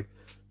just like,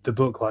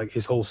 like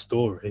his whole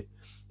story,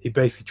 he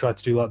basically tried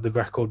to do like the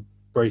record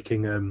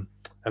breaking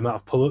amount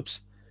of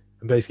pull-ups.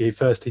 And basically,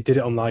 he did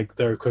it on like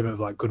their equivalent of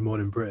like Good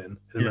Morning Britain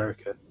in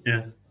America.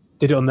 Yeah.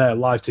 Did it on their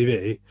live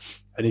TV,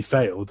 and he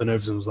failed. And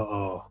everyone was like,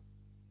 "Oh,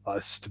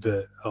 that's just a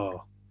bit."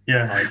 Oh,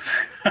 yeah.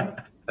 Like,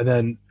 and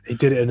then he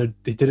did it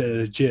in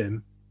a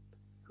gym.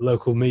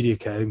 Local media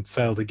came,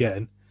 failed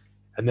again,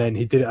 and then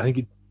he did it. I think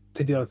he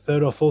did it on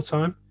third or fourth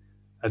time,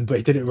 but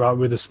he did it right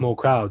with a small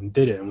crowd and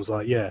did it and was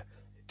like, "Yeah,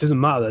 it doesn't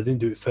matter that I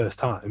didn't do it first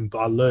time, but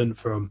I learned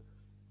from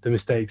the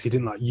mistakes." He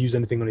didn't like use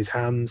anything on his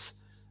hands.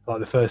 Like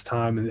the first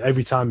time, and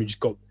every time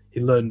he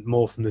learned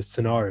more from the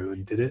scenario when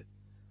he did it.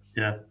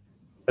 Yeah.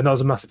 And that was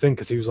a massive thing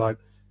because he was like,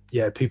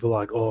 yeah, people are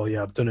like, oh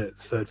yeah, I've done it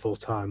the third, fourth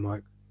time.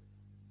 Like,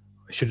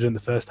 I should have done it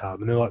the first time.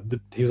 And they're like,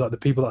 he was like, the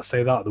people that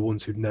say that are the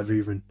ones who'd never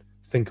even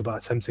think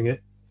about attempting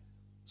it.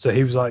 So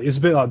he was like, it's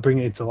a bit like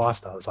bringing it into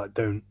lifestyle. It's like,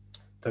 don't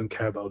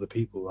care about other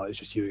people. Like, it's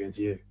just you against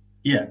you.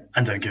 Yeah.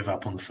 And don't give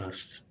up on the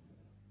first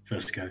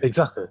go.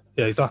 Exactly.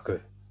 Yeah, exactly.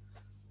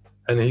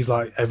 And he's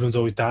like, everyone's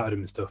always doubted him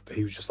and stuff, but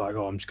he was just like,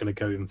 oh, I'm just going to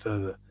go even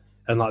further.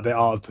 And like the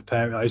art of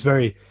preparing, like, it's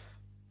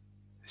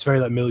very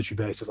like military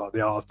based. It's like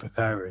the art of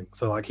preparing.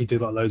 So like he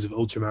did like loads of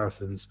ultra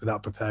marathons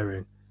without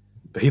preparing,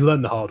 but he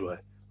learned the hard way.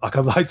 Like,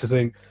 I'd like to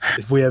think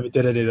if we ever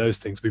did any of those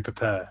things, we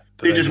prepare.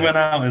 He just went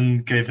out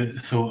and gave it a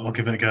thought, I'll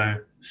give it a go,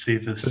 see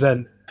if this. But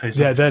then,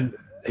 off. Then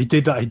he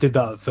did that. He did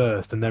that at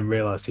first, and then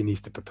realized he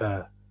needs to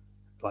prepare,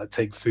 like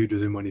take food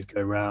with him when he's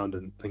going around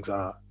and things like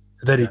that.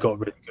 And then he got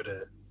really good at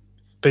it.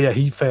 But yeah,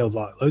 he failed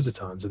like loads of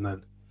times, and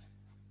then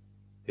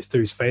it's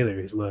through his failure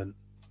he's learned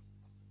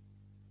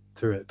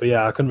through it. But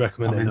yeah, I couldn't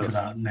recommend it enough. I'm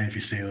into that Navy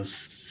SEALs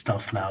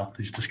stuff now.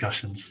 These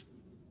discussions,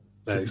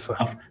 No,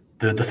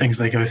 the things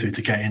they go through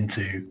to get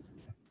into.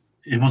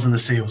 It wasn't the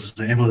SEALs.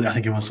 I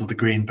think it was the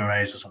Green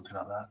Berets or something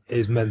like that. It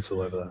is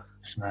mental over there.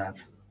 It's mad.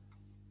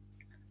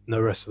 No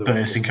rest of the but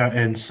world.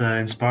 It's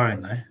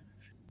inspiring though.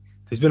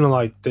 He's been on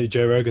like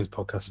Joe Rogan's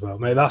podcast about,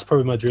 mate. That's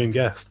probably my dream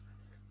guest.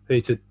 I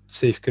need to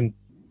see if you can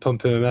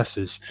pump him a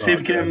message. See if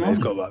we get him on. He's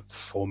got about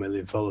 4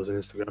 million followers on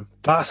Instagram.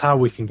 That's how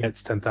we can get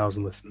to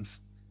 10,000 listens.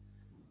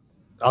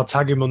 I'll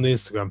tag him on the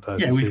Instagram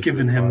post. Yeah, you've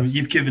given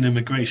him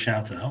a great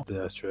shout out. Yeah,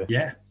 that's true.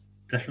 Yeah,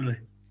 definitely.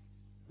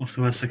 What's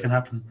the worst that can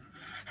happen?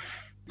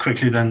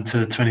 Quickly then to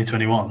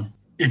 2021.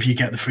 If we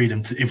get the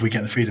freedom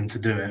to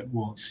do it,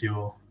 what's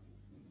your?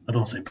 I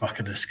don't want to say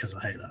bucket list because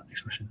I hate that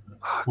expression.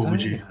 What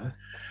would you?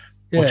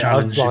 What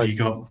challenge have you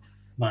got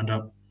lined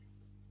up?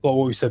 Well,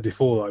 what we said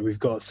before, like we've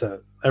got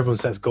everyone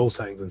sets goal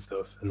settings and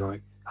stuff, and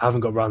like I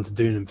haven't got around to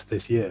doing them for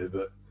this year,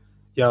 but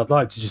yeah, I'd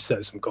like to just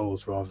set some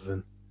goals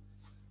rather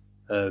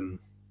than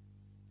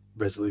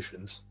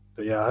resolutions.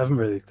 But yeah, I haven't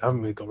really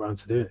got around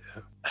to doing it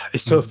yet.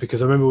 It's tough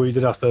because I remember when we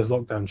did our first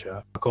lockdown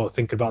chat, I got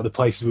thinking about the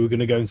places we were going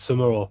to go in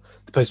summer or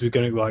the places we were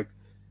going to like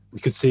we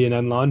could see an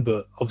end line,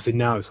 but obviously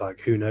now it's like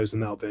who knows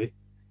when that'll be.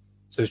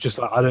 So it's just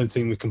like I don't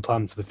think we can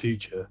plan for the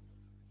future.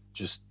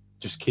 Just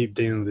keep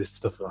dealing with this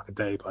stuff on like a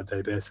day by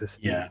day basis.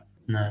 Yeah,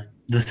 no.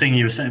 The thing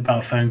you were saying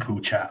about phone call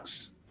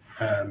chats,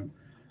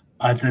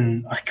 I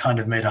kind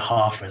of made a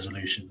half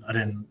resolution.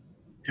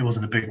 It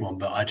wasn't a big one,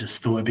 but I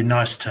just thought it'd be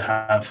nice to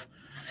have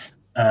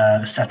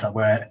a setup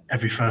where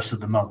every first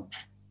of the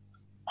month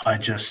I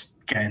just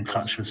get in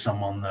touch with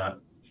someone that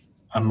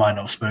I might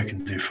not have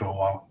spoken to for a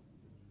while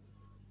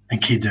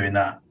and keep doing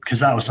that,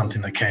 because that was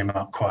something that came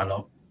up quite a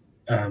lot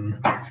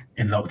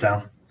in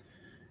lockdown.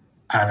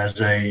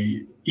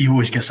 And you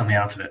always get something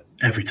out of it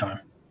every time.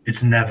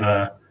 It's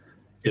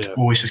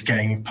always just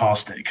getting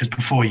past it, because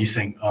before you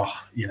think,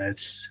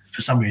 it's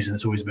for some reason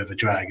it's always a bit of a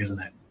drag,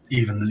 isn't it?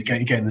 Even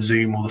getting the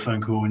Zoom or the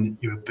phone call and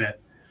you're a bit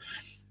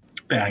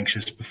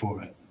anxious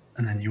before it,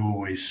 and then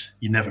you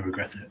never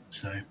regret it.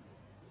 So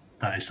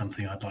that is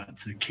something I'd like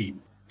to keep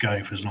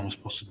going for as long as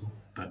possible.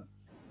 But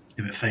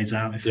if it fades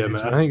out, I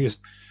think it's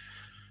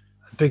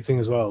a big thing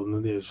as well.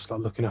 And it's just like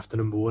looking after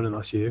number one, and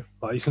that's you.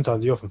 Like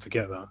sometimes you often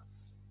forget that.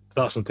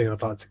 But that's something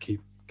I'd like to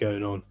keep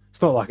going on.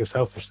 It's not like a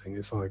selfish thing.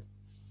 It's like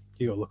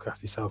you got to look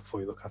after yourself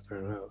before you look after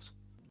anyone else.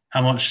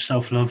 How much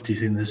self-love do you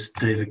think this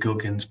David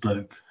Goggins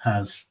bloke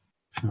has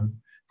from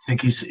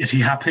Think is he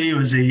happy, or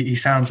is he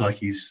sounds like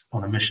he's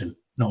on a mission,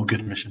 not a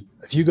good mission?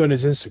 If you go on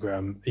his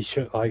Instagram, he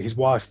like his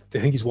wife. I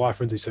think his wife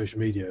runs his social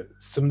media.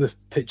 Some of the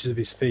pictures of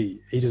his feet,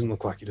 he doesn't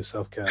look like he does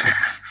self-care.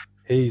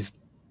 He's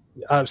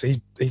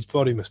absolutely his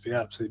body must be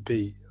absolutely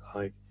beat.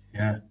 Like,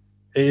 yeah,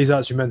 it is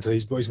actually mental.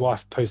 His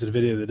wife posted a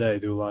video the other day.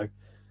 They were like,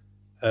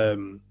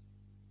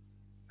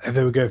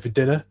 they were going for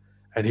dinner,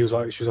 and she was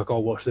like, "Oh,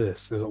 watch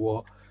this." And I was like,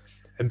 "What?"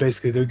 And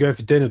basically, they were going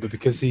for dinner, but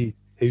because he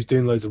was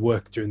doing loads of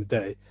work during the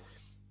day,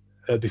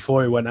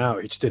 before he went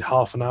out, he just did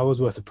half an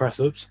hour's worth of press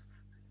ups,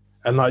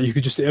 and like you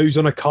could just see, he was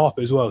on a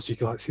carpet as well, so you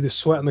could like see the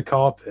sweat on the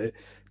carpet.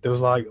 There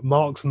was like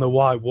marks on the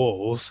white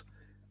walls,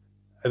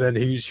 and then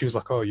she was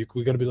like, "Oh, we're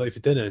going to be late for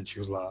dinner," and she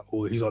was like,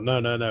 "Oh," he's like, "No,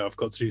 I've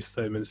got to do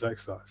 30 minutes of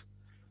exercise."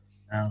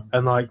 yeah.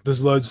 And like,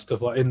 there's loads of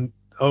stuff like I don't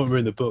remember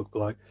in the book, but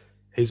like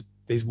his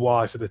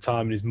wife at the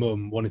time and his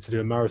mum wanted to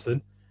do a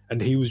marathon,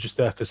 and he was just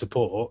there for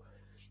support,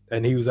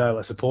 and he was there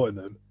like supporting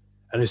them.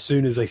 And as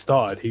soon as they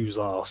started, he was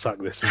like, "I'll sack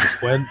this," and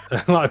just went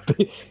and like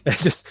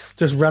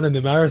just ran in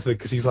the marathon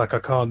because he's like, I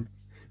can't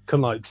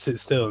like sit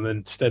still, and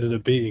then just ended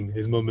up beating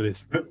his mum and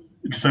his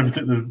just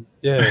overtook them.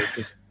 Yeah,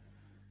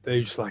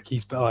 they just like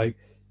he'd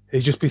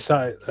just be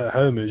sat at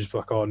home and just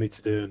like, "Oh, I need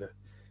to do it."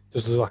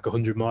 Just as like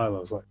 100 mile, I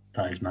was like,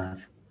 that is mad.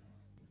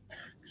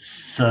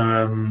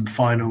 So,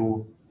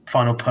 final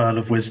pearl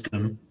of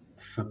wisdom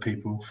for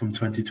people from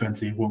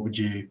 2020. What would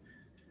you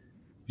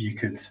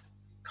could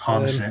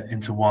harness it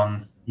into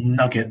one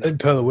nugget? I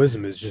think pearl of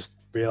wisdom is just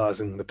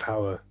realizing the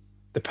power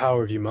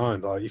of your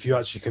mind. Like, if you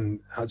actually can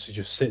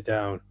just sit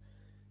down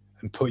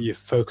and put your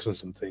focus on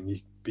something,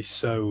 you'd be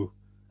so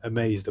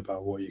amazed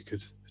about what you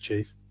could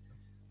achieve.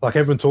 Like,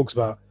 everyone talks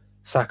about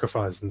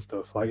sacrifice and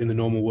stuff. Like, in the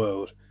normal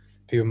world,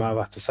 people might have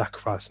had to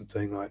sacrifice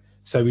something. Like,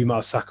 say we might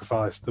have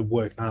sacrificed the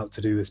working out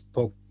to do this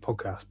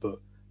podcast, but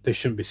they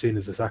shouldn't be seen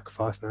as a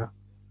sacrifice now.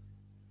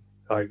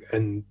 Like,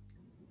 and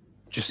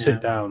just sit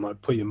down, like,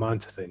 put your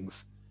mind to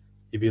things.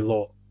 You'd be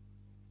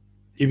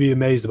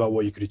amazed about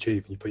what you could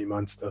achieve when you put your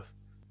mind to stuff.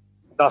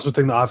 That's the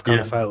thing that I've kind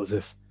of felt, as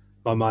if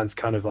my mind's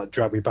kind of like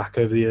dragged me back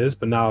over the years,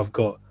 but now I've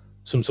got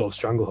some sort of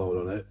stranglehold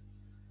on it.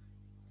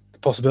 The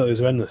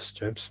possibilities are endless,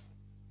 James.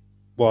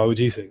 What would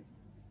you think?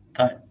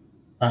 That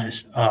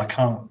is, I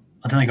don't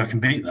think I can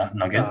beat that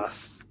nugget.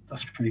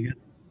 That's pretty good.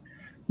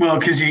 Well,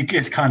 because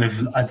it's kind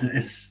of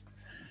it's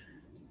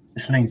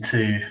linked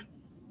to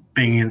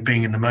being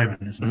in the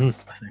moment, isn't it?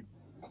 I think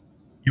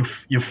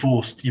you've been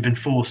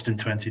forced in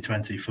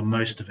 2020 for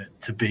most of it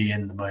to be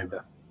in the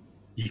moment.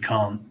 You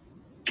can't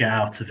get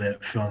out of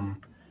it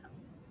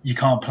you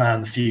can't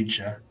plan the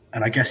future,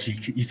 and I guess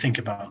you think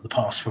about the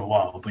past for a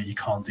while, but you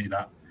can't do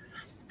that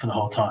for the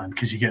whole time,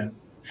 because you get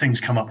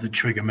things come up that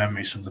trigger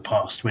memories from the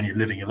past when you're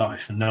living your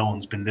life, and no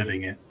one's been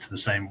living it to the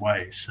same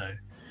way. So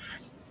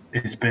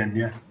it's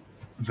been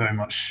very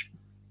much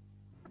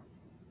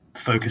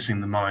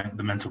focusing the mind,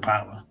 the mental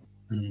power,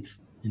 and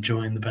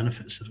enjoying the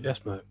benefits of it.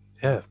 Yes, mate.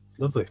 Yeah,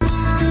 lovely.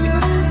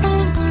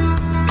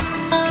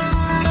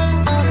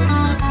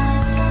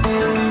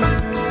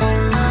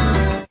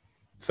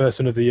 First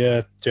one of the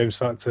year, James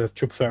Factor,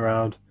 triple threat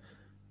round.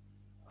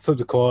 Flip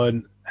the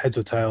coin, heads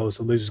or tails.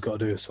 The loser's got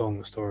to do a song,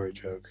 a story, a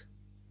joke.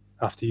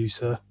 After you,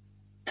 sir.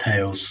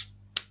 Tails.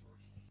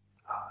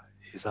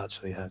 It's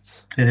actually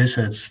heads. It is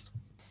heads.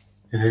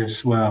 It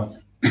is. Well,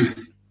 I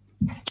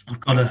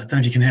don't know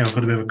if you can hear, I've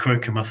got a bit of a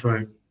croak in my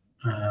throat.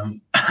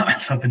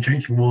 I've been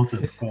drinking water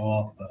for a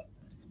while, but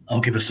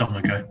I'll give a song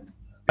a go.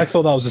 I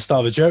thought that was the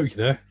start of a joke, you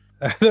know?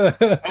 I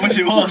wish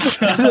it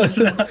was.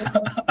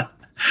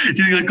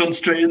 You have gone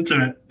straight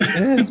into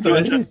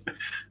it.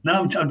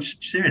 No, I'm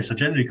serious. I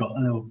generally got a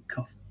little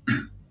cough.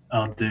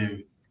 I'll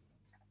do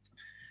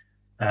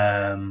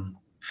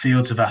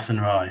Fields of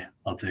Athenry.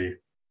 I'll do.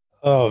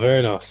 Oh,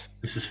 very nice.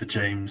 This is for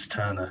James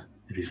Turner,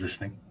 if he's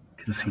listening,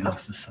 because he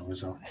loves this song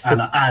as well.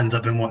 And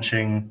I've been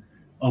watching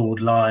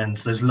old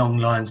Lions, those long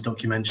Lions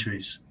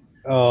documentaries.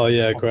 Oh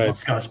yeah, great. On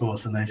Sky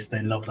Sports, and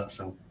they love that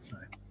song. So.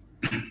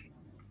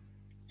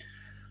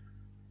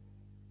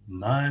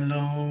 My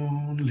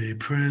lonely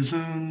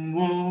prison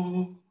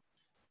wall,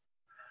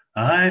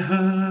 I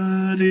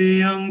heard a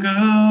young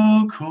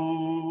girl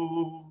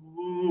calling.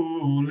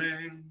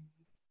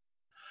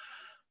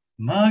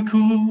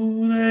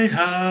 Michael, they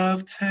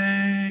have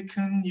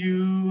taken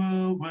you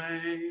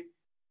away.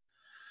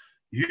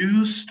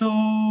 You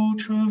stole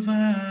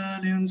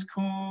Trevelyan's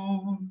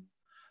corn,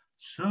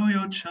 so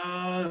your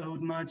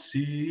child might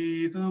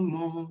see them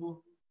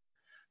all.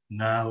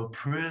 Now a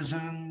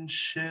prison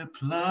ship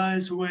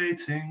lies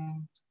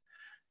waiting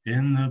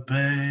in the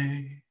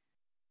bay.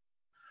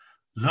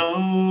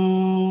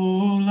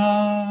 Low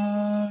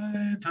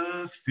lie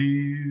the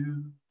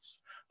fields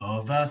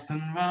of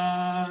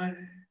Athenry,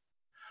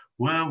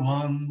 where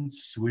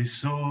once we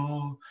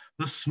saw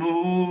the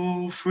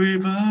small free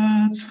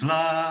birds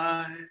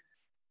fly.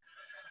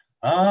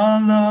 Our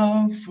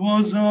love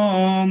was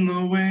on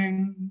the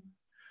wing,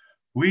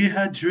 we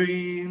had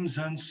dreams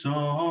and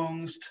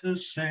songs to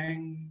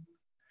sing.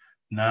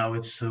 Now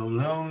it's so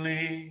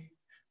lonely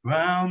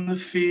round the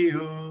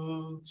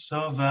fields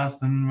of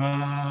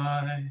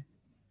Athenry.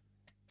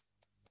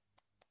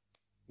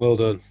 Well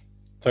done.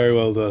 Very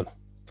well done.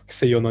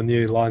 See you on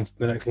the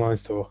next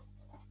Lines tour.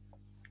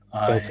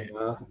 I'd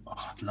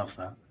love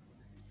that.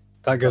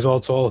 That goes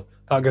out to all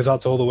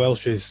the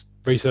Welshies.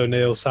 Rhys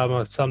O'Neill,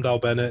 Sam Dal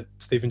Bennett,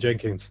 Stephen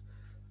Jenkins.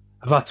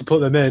 I've had to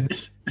put them in.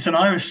 It's an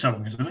Irish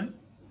song, isn't it?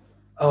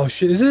 Oh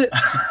shit, is it?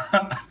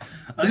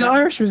 Is it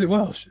Irish or is it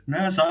Welsh?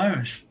 No, it's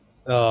Irish.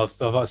 Oh,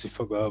 I've actually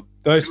fucked that up.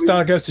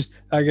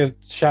 That goes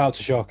shout out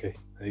to Sharky.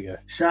 There you go.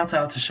 Shout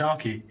out to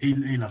Sharky. He'll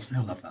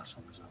love that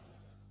song as well.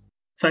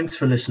 Thanks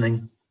for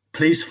listening.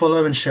 Please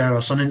follow and share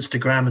us on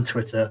Instagram and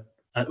Twitter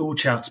at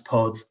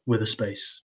AllChatsPod with a space.